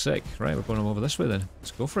 This looks sick. Right, we're going over this way then.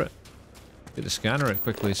 Let's go for it. Get the scanner out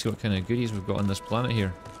quickly, see what kind of goodies we've got on this planet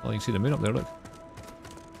here. Oh, you can see the moon up there, look.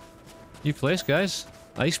 New place, guys.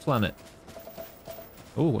 Ice planet.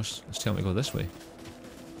 Oh, let's tell me to go this way.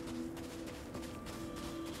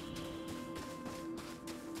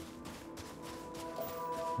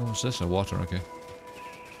 Oh, what's this? A water, okay.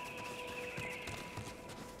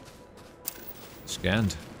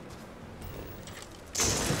 Scanned.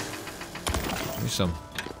 Give me some.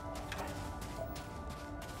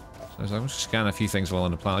 So I'm going to scan a few things while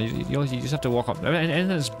on the planet. You just have to walk up. Anything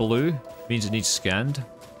that's blue means it needs scanned.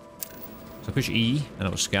 So push E and it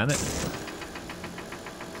will scan it.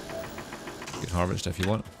 You can harvest if you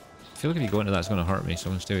want. I feel like if you go into that it's going to hurt me, so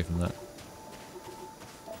I'm going to stay away from that.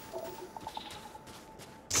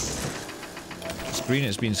 It's green,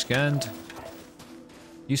 it's been scanned.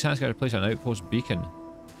 Use hand scanner to place an outpost beacon.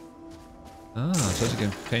 Ah, so I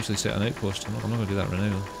can potentially set an outpost. I'm not going to do that right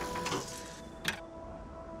now.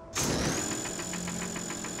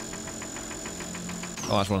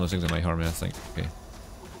 Oh, that's one of those things that might harm me, I think. Okay.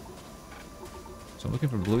 So I'm looking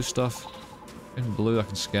for blue stuff. In blue I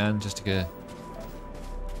can scan just to get...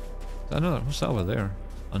 I know that. What's that over there?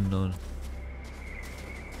 Unknown.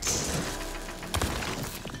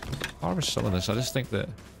 Harvest some of this. I just think that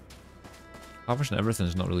harvesting everything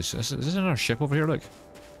is not really... Is this in our ship over here? Look.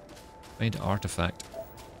 Find artifact.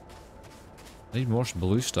 I need more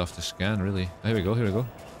blue stuff to scan, really. Oh, here we go, here we go.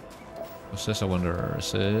 What's this, I wonder?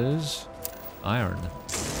 This is... iron.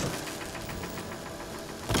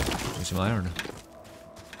 Need some iron.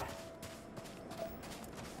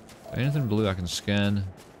 Anything blue I can scan.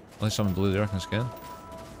 Only something blue there I can scan.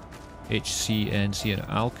 HCNC and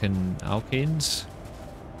alkanes.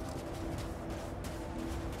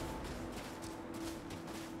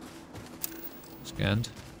 Scanned.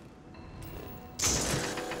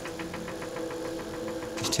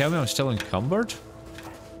 Just tell me I'm still encumbered?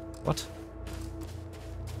 What?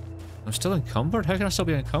 I'm still encumbered? How can I still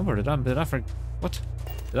be encumbered? Did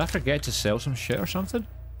I forget to sell some shit or something?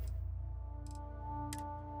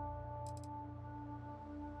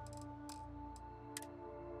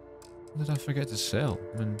 What did I forget to sell?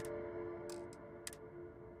 I mean...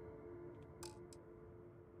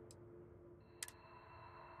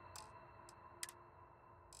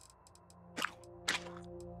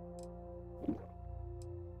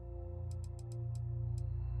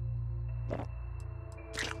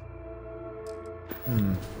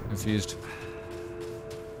 Confused.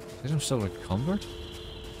 Because I'm still encumbered?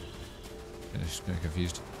 I'm just kind of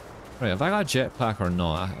confused. Right, have I got a jetpack or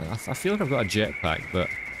not? I feel like I've got a jetpack, but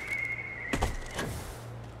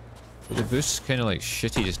the boost's kind of like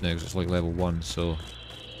shitty just now because it's like level 1, so...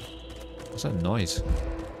 What's that noise?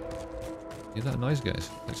 Hear that noise,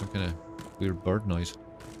 guys? Like some kind of weird bird noise.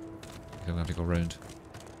 I'm gonna have to go round.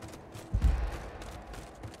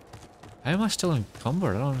 How am I still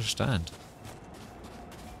encumbered? I don't understand.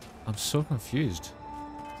 I'm so confused.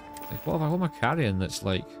 Like, what am I carrying that's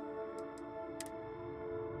like...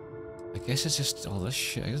 I guess it's just all this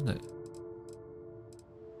shit, isn't it?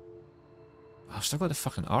 I've still got the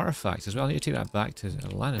fucking artifact as well. I need to take that back to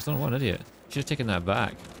Atlantis. I don't know, what an idiot. Should have taken that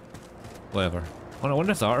back. Whatever. I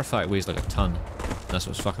wonder if the artifact weighs like a ton. And that's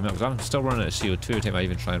what's fucking me up. Because I'm still running out of CO2 every time I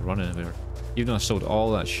even try and run it. Even though I sold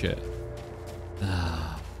all that shit. Here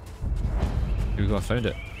we go, I found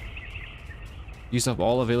it. Used up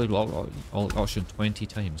all available all option 20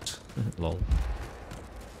 times. Lol.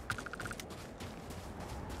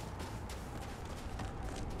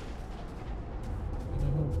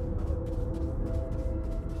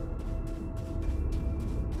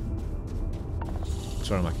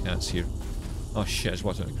 Sorry, my cat's here. Oh shit, it's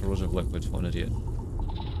watching a corrosive liquid. What an idiot.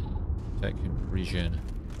 Tech regen.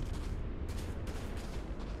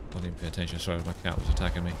 I didn't pay attention. Sorry, my cat was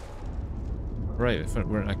attacking me. Right,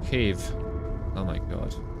 we're in a cave. Oh my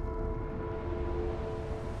god.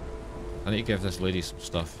 I need to give this lady some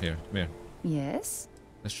stuff. Here, come here. Yes?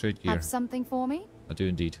 Let's trade gear. Have something for me? I do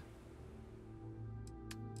indeed.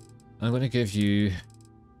 I'm going to give you...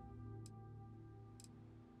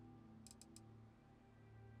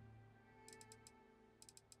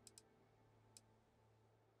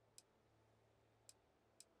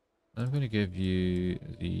 I'm going to give you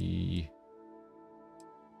the...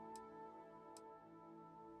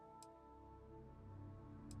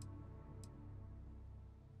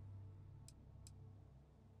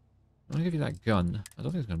 I'm going to give you that gun. I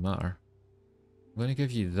don't think it's going to matter. I'm going to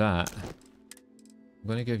give you that. I'm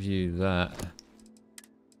going to give you that.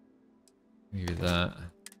 I'm going to give you that.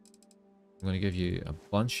 I'm going to give you a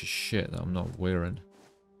bunch of shit that I'm not wearing.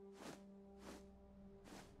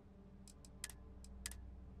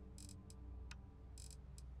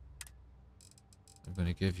 I'm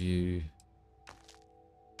going to give you...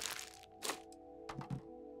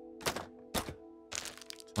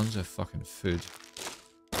 tons of fucking food.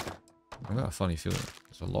 I've got a funny feeling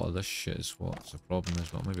there's a lot of this shit is what's the problem is,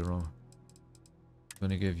 but I might be wrong. I'm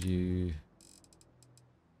going to give you...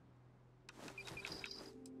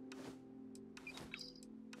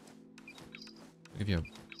 I'll give you a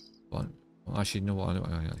bunch. Well, actually, you know what? I know.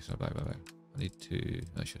 Sorry, back. I need to...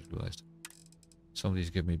 I should have realised. Some of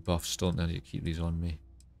these give me buffs, don't they? I need to keep these on me.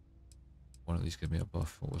 One of these give me a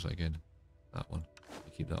buff. What was that again? That one. I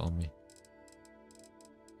keep that on me.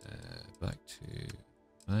 Back to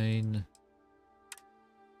 9.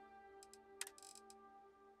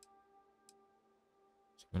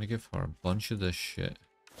 So I'm going to give her a bunch of this shit.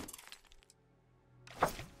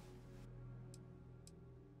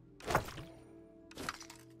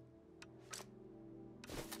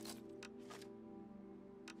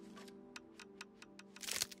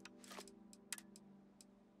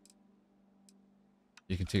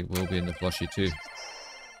 can take Wilby and the plushie too.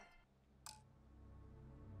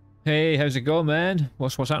 Hey, how's it going, man?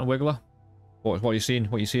 What's happening, Wiggler? What are you seeing?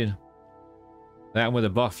 What are you seeing? That one with the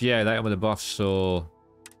buff, yeah, that one with the buff. So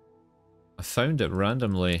I found it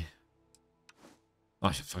randomly.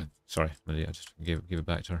 Oh, sorry, I just gave it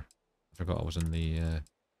back to her. I forgot I was in the.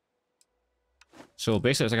 So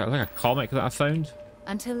basically, it's like a comic that I found.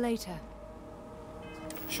 Until later.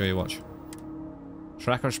 Show you, watch.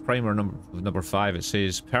 Tracker's primer number 5. It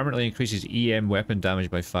says permanently increases EM weapon damage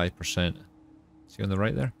by 5%. See on the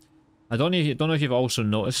right there? I don't know if you've also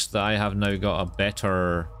noticed that I have now got a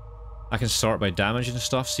better. I can sort by damage and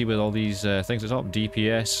stuff. See with all these things at the top,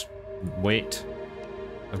 DPS, weight.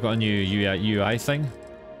 I've got a new UI thing.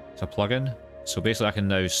 It's a plugin. So basically, I can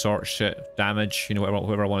now sort shit, damage. You know,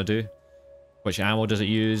 whatever I want to do. Which ammo does it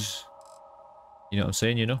use? You know what I'm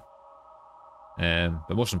saying? You know.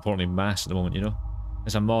 But most importantly, mass at the moment. You know.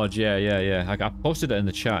 It's a mod, yeah. I posted it in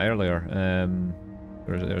the chat earlier.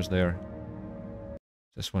 There's there.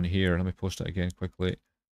 This one here. Let me post it again quickly.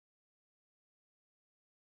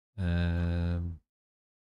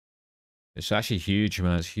 It's actually huge,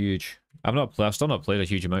 man. It's huge. I've still not played a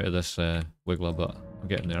huge amount of this Wiggler, but I'm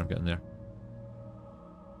getting there.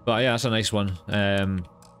 But yeah, that's a nice one. Right,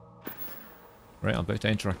 I'm about to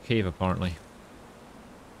enter a cave apparently.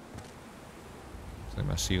 It's like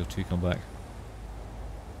my CO2 come back.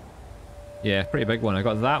 Yeah, pretty big one. I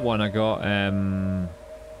got that one. I got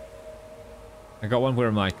one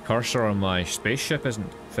where my cursor on my spaceship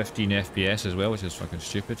isn't 15 FPS as well, which is fucking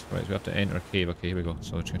stupid. Right, so we have to enter a cave. Okay, here we go.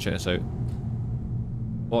 So we're just gonna check this out.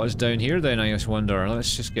 What is down here then, I just wonder.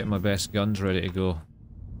 Let's just get my best guns ready to go.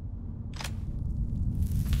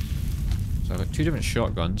 So I've got 2 different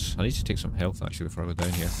shotguns. I need to take some health actually before I go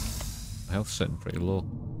down here. My health's sitting pretty low.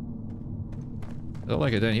 I don't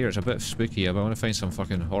like it down here, it's a bit spooky, but I want to find some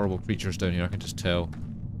fucking horrible creatures down here, I can just tell.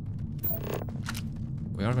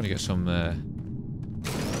 We are going to get some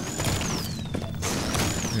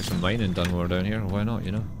mining done while we're down here, why not,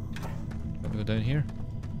 you know? Let me go down here.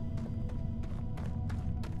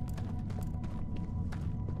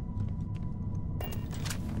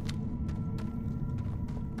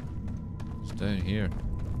 It's down here.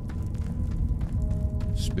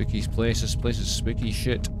 Spooky place, this place is spooky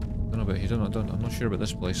shit. I don't know about here, I'm not sure about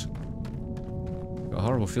this place. Got a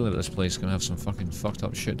horrible feeling about this place. Gonna have some fucking fucked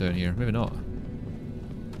up shit down here. Maybe not.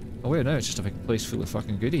 Oh wait, no, it's just a big place full of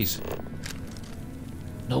fucking goodies.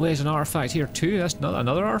 No way, there's an artifact here too. That's not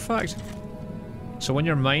another artifact. So when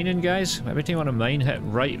you're mining, guys, every time you want to mine, hit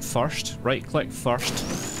right first, right click first,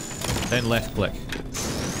 then left click.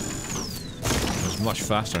 It's much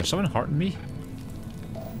faster. Is someone hurting me?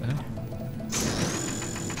 What the hell?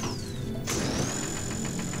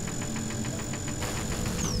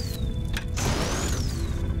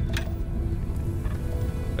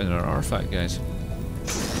 In our artifact, guys.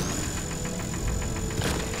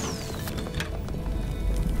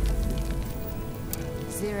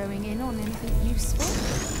 Zeroing in on anything useful?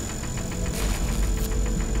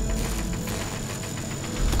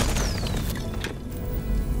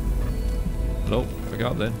 Hello, pick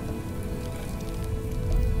up then.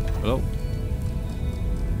 Hello.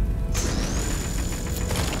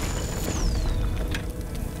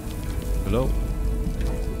 Hello.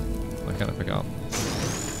 Why can't I pick up?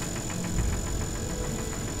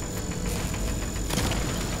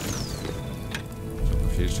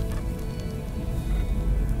 Confused.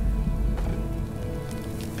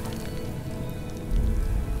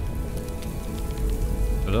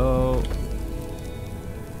 Hello?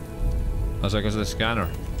 Oh, so it goes to the scanner.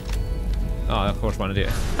 Oh, of course, one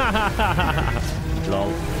idiot.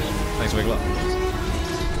 Lol. Thanks, Wiggler.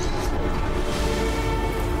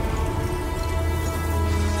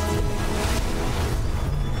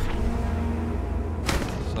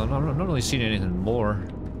 So I'm not really seeing anything more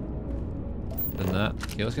than that.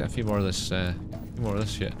 Okay, let's get a few more of this shit.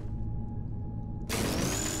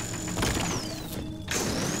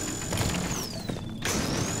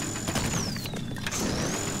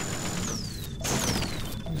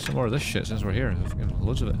 Get some more of this shit since we're here. I've got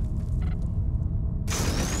loads of it.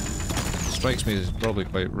 Strikes me as probably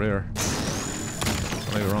quite rare.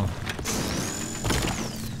 I might be wrong.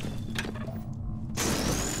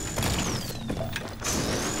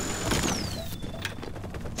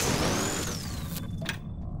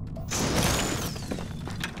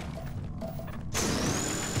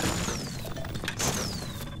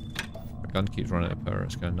 Gun keeps running out of power,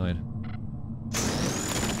 it's kind of annoying.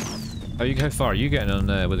 How far are you getting on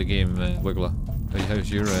with the game, Wiggler? How's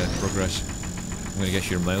your progress? I'm gonna guess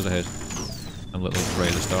you're miles ahead. I'm a little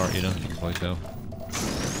ready to start, you know, you can probably tell.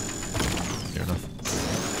 Fair enough.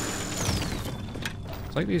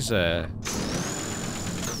 It's like these little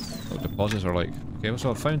deposits are like. Okay,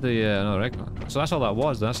 so I found the another egg. So that's all that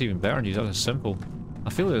was. That's even better news. That was simple. I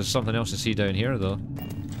feel like there's something else to see down here though.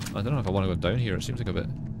 I don't know if I want to go down here. It seems like a bit.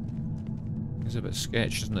 It's a bit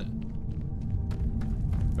sketch, isn't it?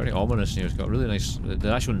 Very ominous here. It's got really nice.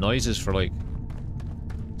 The actual noises for like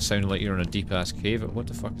sounding like you're in a deep ass cave. What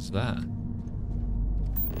the fuck is that?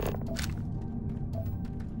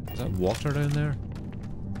 Is that water down there?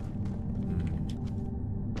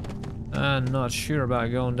 I'm not sure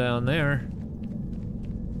about going down there.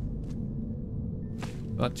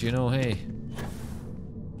 But you know, hey.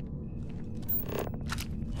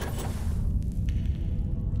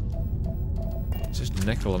 It's just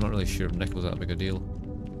nickel. I'm not really sure if nickel's that big a deal.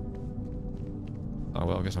 Oh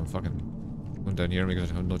well, I guess I'm fucking going down here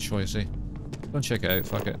because I have no choice, eh? Go and check it out,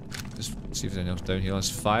 fuck it. Just see if there's anything else down here.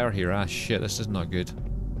 There's fire here. Ah shit, this is not good.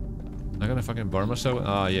 Am I gonna fucking burn myself?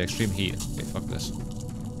 Ah yeah, extreme heat. Okay, fuck this.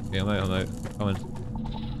 Okay, I'm out. Coming.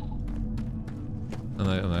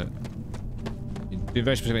 I'm out. Be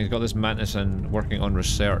very specific, he's got this mantis and working on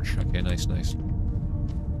research. Okay, nice.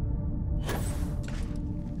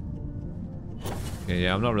 Okay,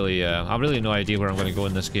 yeah, I'm not really, I've really no idea where I'm going to go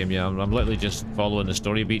in this game, yeah. I'm literally just following the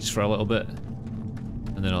story beats for a little bit.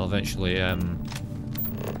 And then I'll eventually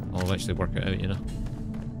work it out, you know.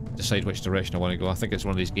 Decide which direction I want to go. I think it's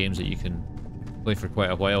one of these games that you can play for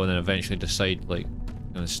quite a while and then eventually decide, like,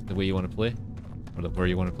 you know, the way you want to play. Or where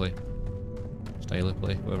you want to play. Style of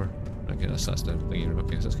play, whatever. Okay, that's the thing.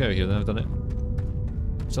 Okay, so let's get out of here then, I've done it.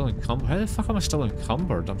 Still encumbered? How the fuck am I still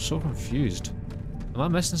encumbered? I'm so confused. Am I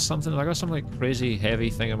missing something? Have I got some like crazy heavy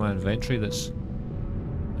thing in my inventory that's...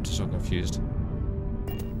 I'm just so confused.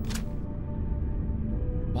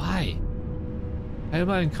 Why? How am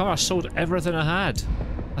I encumbered? I sold everything I had.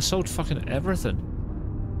 I sold fucking everything.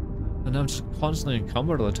 And I'm just constantly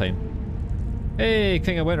encumbered all the time. Hey,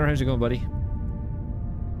 King of Winter, how's it going, buddy?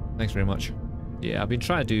 Thanks very much. Yeah, I've been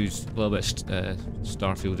trying to do a little bit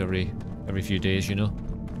Starfield every few days, you know.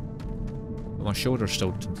 But my shoulder's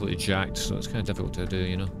still completely jacked, so it's kind of difficult to do,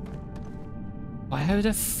 you know. Why, how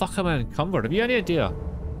the fuck am I encumbered? Have you any idea?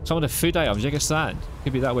 Some of the food items, I guess that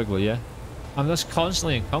could be that wiggly, yeah? I'm just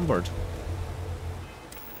constantly encumbered.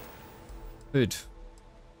 Food.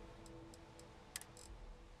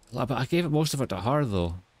 But I gave it most of it to her,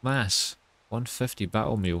 though. Mass. 150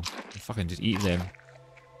 battle meal. I fucking just eat them.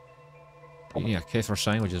 Yeah, a kefir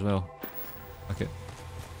sandwich as well. Okay.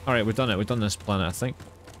 Alright, we've done it. We've done this planet, I think.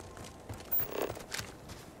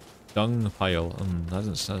 Dung pile.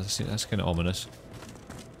 That's kind of ominous.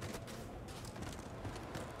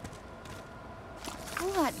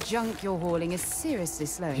 All that junk you're hauling is seriously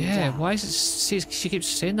slowing Yeah, down. why is it... She keeps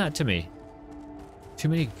saying that to me. Too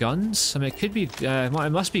many guns? I mean, it could be...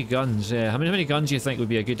 it must be guns, yeah. How many guns do you think would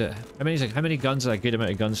be a good... how many guns are a good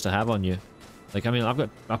amount of guns to have on you? Like, I mean,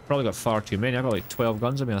 I've probably got far too many. I've got like 12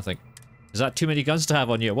 guns on me, I think. Is that too many guns to have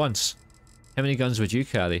on you at once? How many guns would you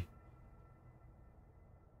carry?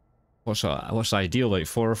 What's the ideal, like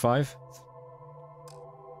 4 or 5?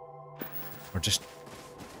 Or just...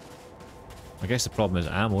 I guess the problem is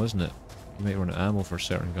ammo, isn't it? You might run out of ammo for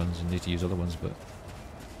certain guns and need to use other ones, but...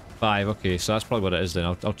 5, okay, so that's probably what it is then.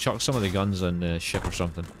 I'll chuck some of the guns on the ship or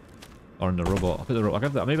something. Or in the robot. I'll put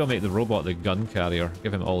the maybe I'll make the robot the gun carrier.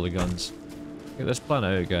 Give him all the guns. Get this plan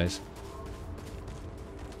out, guys.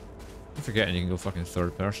 I'm forgetting you can go fucking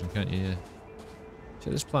third person, can't you? Yeah.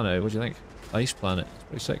 Check this planet out, what do you think? Ice planet. It's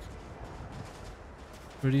pretty sick.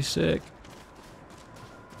 Pretty sick.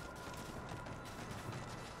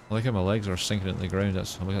 I like how my legs are sinking into the ground.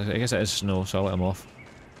 I guess it is snow, so I'll let them off.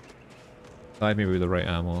 5 maybe with the right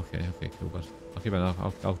ammo. Okay, cool, but I'll keep it up.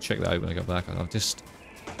 I'll check that out when I get back. I'll just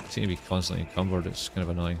seem to be constantly encumbered. It's kind of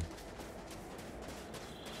annoying.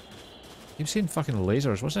 I keep seeing fucking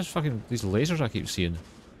lasers. What's this fucking... these lasers I keep seeing?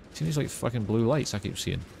 See these like fucking blue lights I keep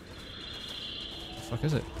seeing? What the fuck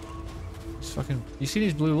is it? It's fucking... you see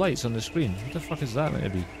these blue lights on the screen? What the fuck is that meant to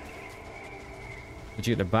be? Did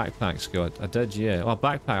you get the backpack skill? I did, yeah. Oh,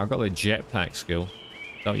 backpack. I got the jetpack skill.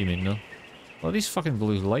 Is that what you mean, no? What are these fucking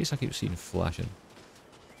blue lights I keep seeing flashing?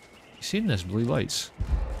 You seen this? Blue lights?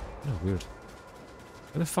 Oh, weird.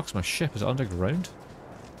 Where the fuck's my ship? Is it underground?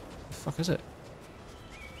 What the fuck is it?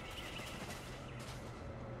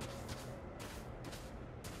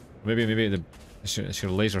 Maybe it's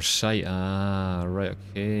your laser sight. Ah, right,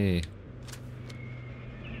 okay.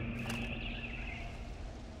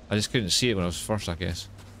 I just couldn't see it when I was first, I guess.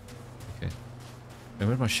 Okay. And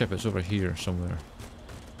where's my ship? It's over here somewhere.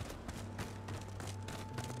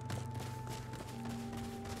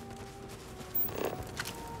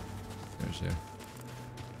 There's there.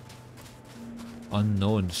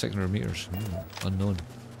 Unknown. 600 meters. Unknown.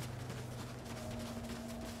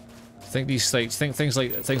 Think these things, things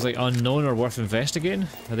like unknown are worth investigating?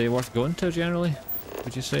 Are they worth going to generally?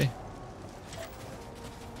 Would you say?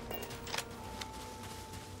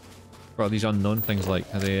 What are these unknown things like?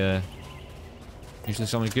 Are they usually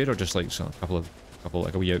something good or just like a couple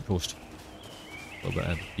like a wee outpost? A little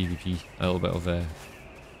bit of PvP, a little bit of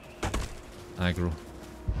aggro.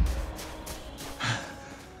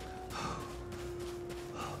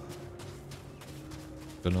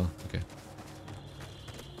 Don't know. Okay.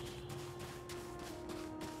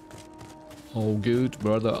 All good,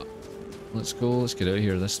 brother. Let's go. Let's get out of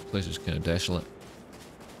here. This place is kind of desolate.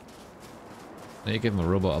 I need to give him a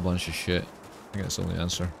robot a bunch of shit. I think that's the only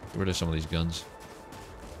answer. Get rid of some of these guns.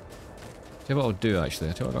 Tell you what I'll do actually.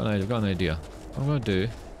 I tell you what, I've got an idea. What I'm going to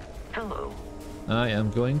do. Hello. I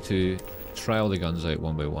am going to try all the guns out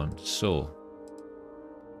one by one. So.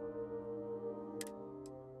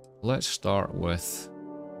 Let's start with.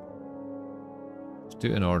 Let's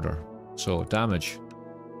do it in order. So, damage.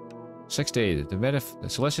 68.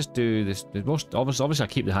 So let's just do this. The most obviously I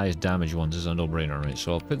keep the highest damage ones as a no-brainer, right?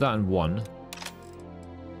 So I'll put that in 1.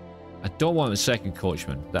 I don't want the second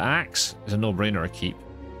coachman. The axe is a no-brainer to keep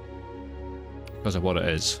because of what it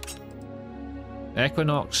is.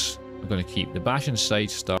 Equinox, I'm going to keep the bashing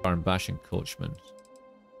side star and bashing coachman.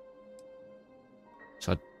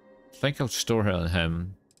 So I think I'll store it on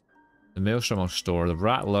him. The maelstrom I'll store. The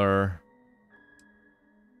rattler.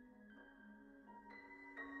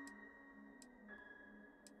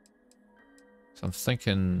 So I'm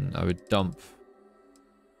thinking I would dump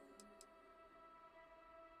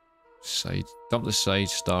the side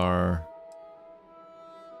star.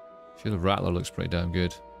 Sure, the rattler looks pretty damn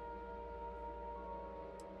good.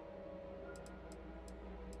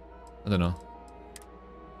 I don't know.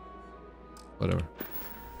 Whatever.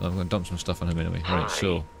 Well, I'm going to dump some stuff on him anyway. Hi. Right,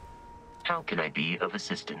 so. How can I be of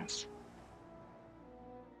assistance?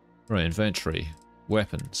 Right, inventory.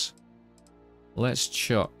 Weapons. Let's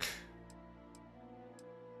chuck.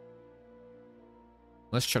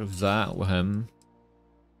 Let's chuck that with him.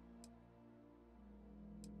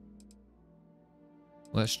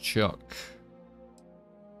 Let's chuck.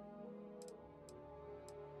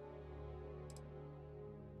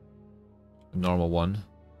 A normal one.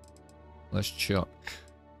 Let's chuck.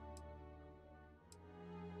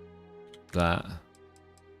 That.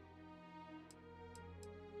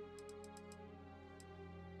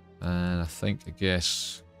 And I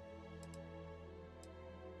guess.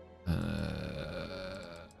 I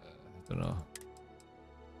don't know.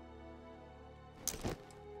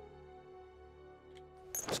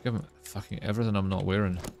 Let's give him fucking everything I'm not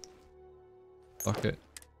wearing. Fuck it.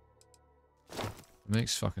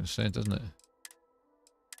 Makes fucking sense, doesn't it?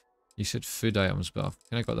 You said food items, but I've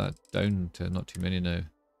kind of got that down to not too many now.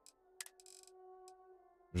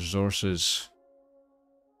 Resources.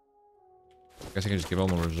 I guess I can just give all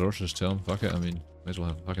my resources to him. Fuck it, I mean, might as well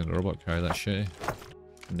have a fucking robot carry that shit.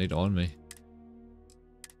 I need it on me.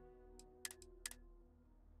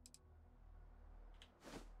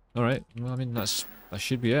 Alright, well, I mean, that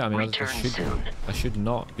should be it. I mean, I should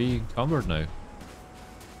not be encumbered now.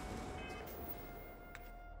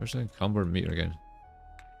 Where's the encumbered meter again?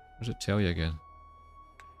 Where does it tell you again?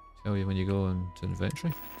 Tell you when you go into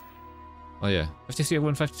inventory? Oh yeah, 53 of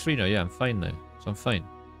 153 now, yeah, I'm fine now. So I'm fine.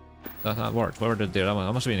 That worked. Whatever did there,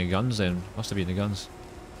 I must have been in the guns then. Must have been in the guns.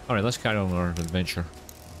 Alright, let's carry on our adventure.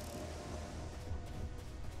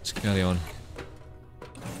 Let's carry on.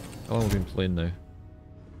 How long have we been playing now?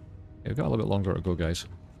 Okay, we've got a little bit longer to go, guys.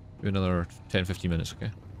 Do another 10-15 minutes, okay?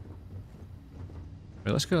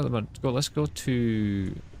 Right, let's go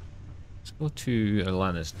to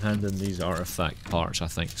Atlantis and hand in these artifact parts, I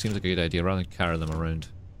think. Seems like a good idea, rather than carry them around.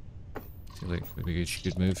 Seems like it would be a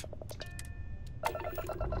good move.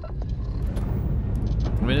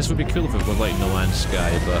 I mean, this would be cool if it were like No Man's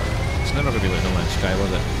Sky, but it's never going to be like No Man's Sky,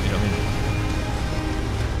 was it? You know what I mean?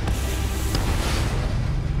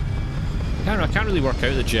 I can't really work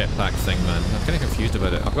out the jetpack thing, man. I'm kind of confused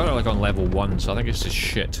about it. I've got it like on level 1, so I think it's just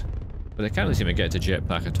shit. But I can't really seem to get to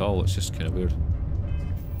jetpack at all. It's just kind of weird.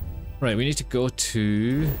 Right, we need to go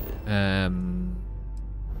to...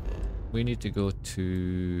 we need to go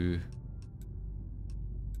to...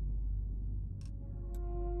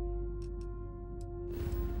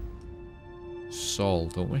 Sol,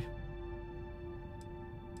 don't we?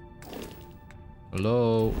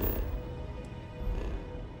 Hello?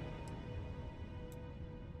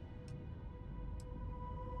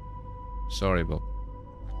 Sorry, Bob.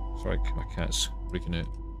 Sorry, my cat's freaking out.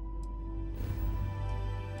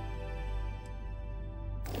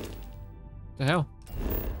 The hell?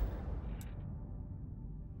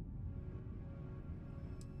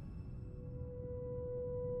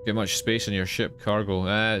 Get much space in your ship cargo.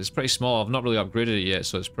 It's pretty small. I've not really upgraded it yet,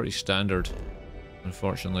 so it's pretty standard,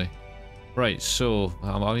 unfortunately. Right, so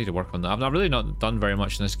I'll need to work on that. I've not really not done very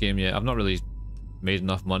much in this game yet. I've not really made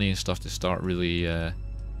enough money and stuff to start really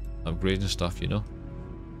upgrading stuff, you know.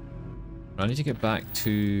 I need to get back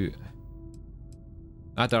to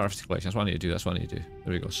add artifact collection. That's what I need to do. That's what I need to do.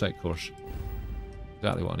 There we go. Site course.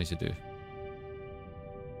 Exactly what I need to do.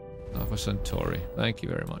 Alpha Centauri. Thank you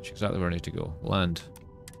very much. Exactly where I need to go. Land.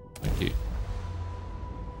 Thank you.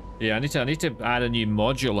 Yeah, I need to add a new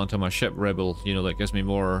module onto my ship, Rebel. You know, that gives me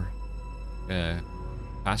more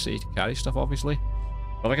capacity to carry stuff, obviously.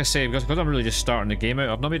 But like I say, because I'm really just starting the game out,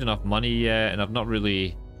 I've not made enough money yet, and I've not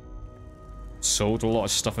really sold a lot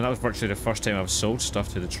of stuff. And that was virtually the first time I've sold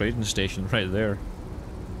stuff to the trading station right there.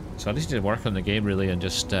 So I just need to work on the game really and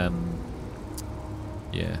just yeah.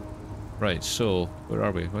 Right, so where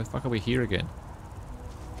are we? Where the fuck are we here again?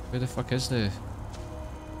 Where the fuck is the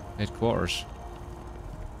headquarters?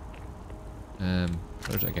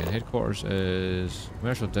 Where's it again? Headquarters is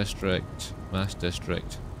Commercial District, Mass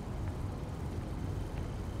District,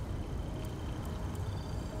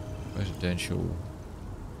 Residential.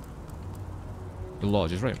 The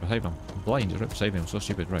lodge is right beside me. I'm blind, it's right beside me. I'm so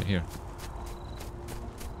stupid. Right here.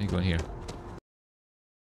 You go in here.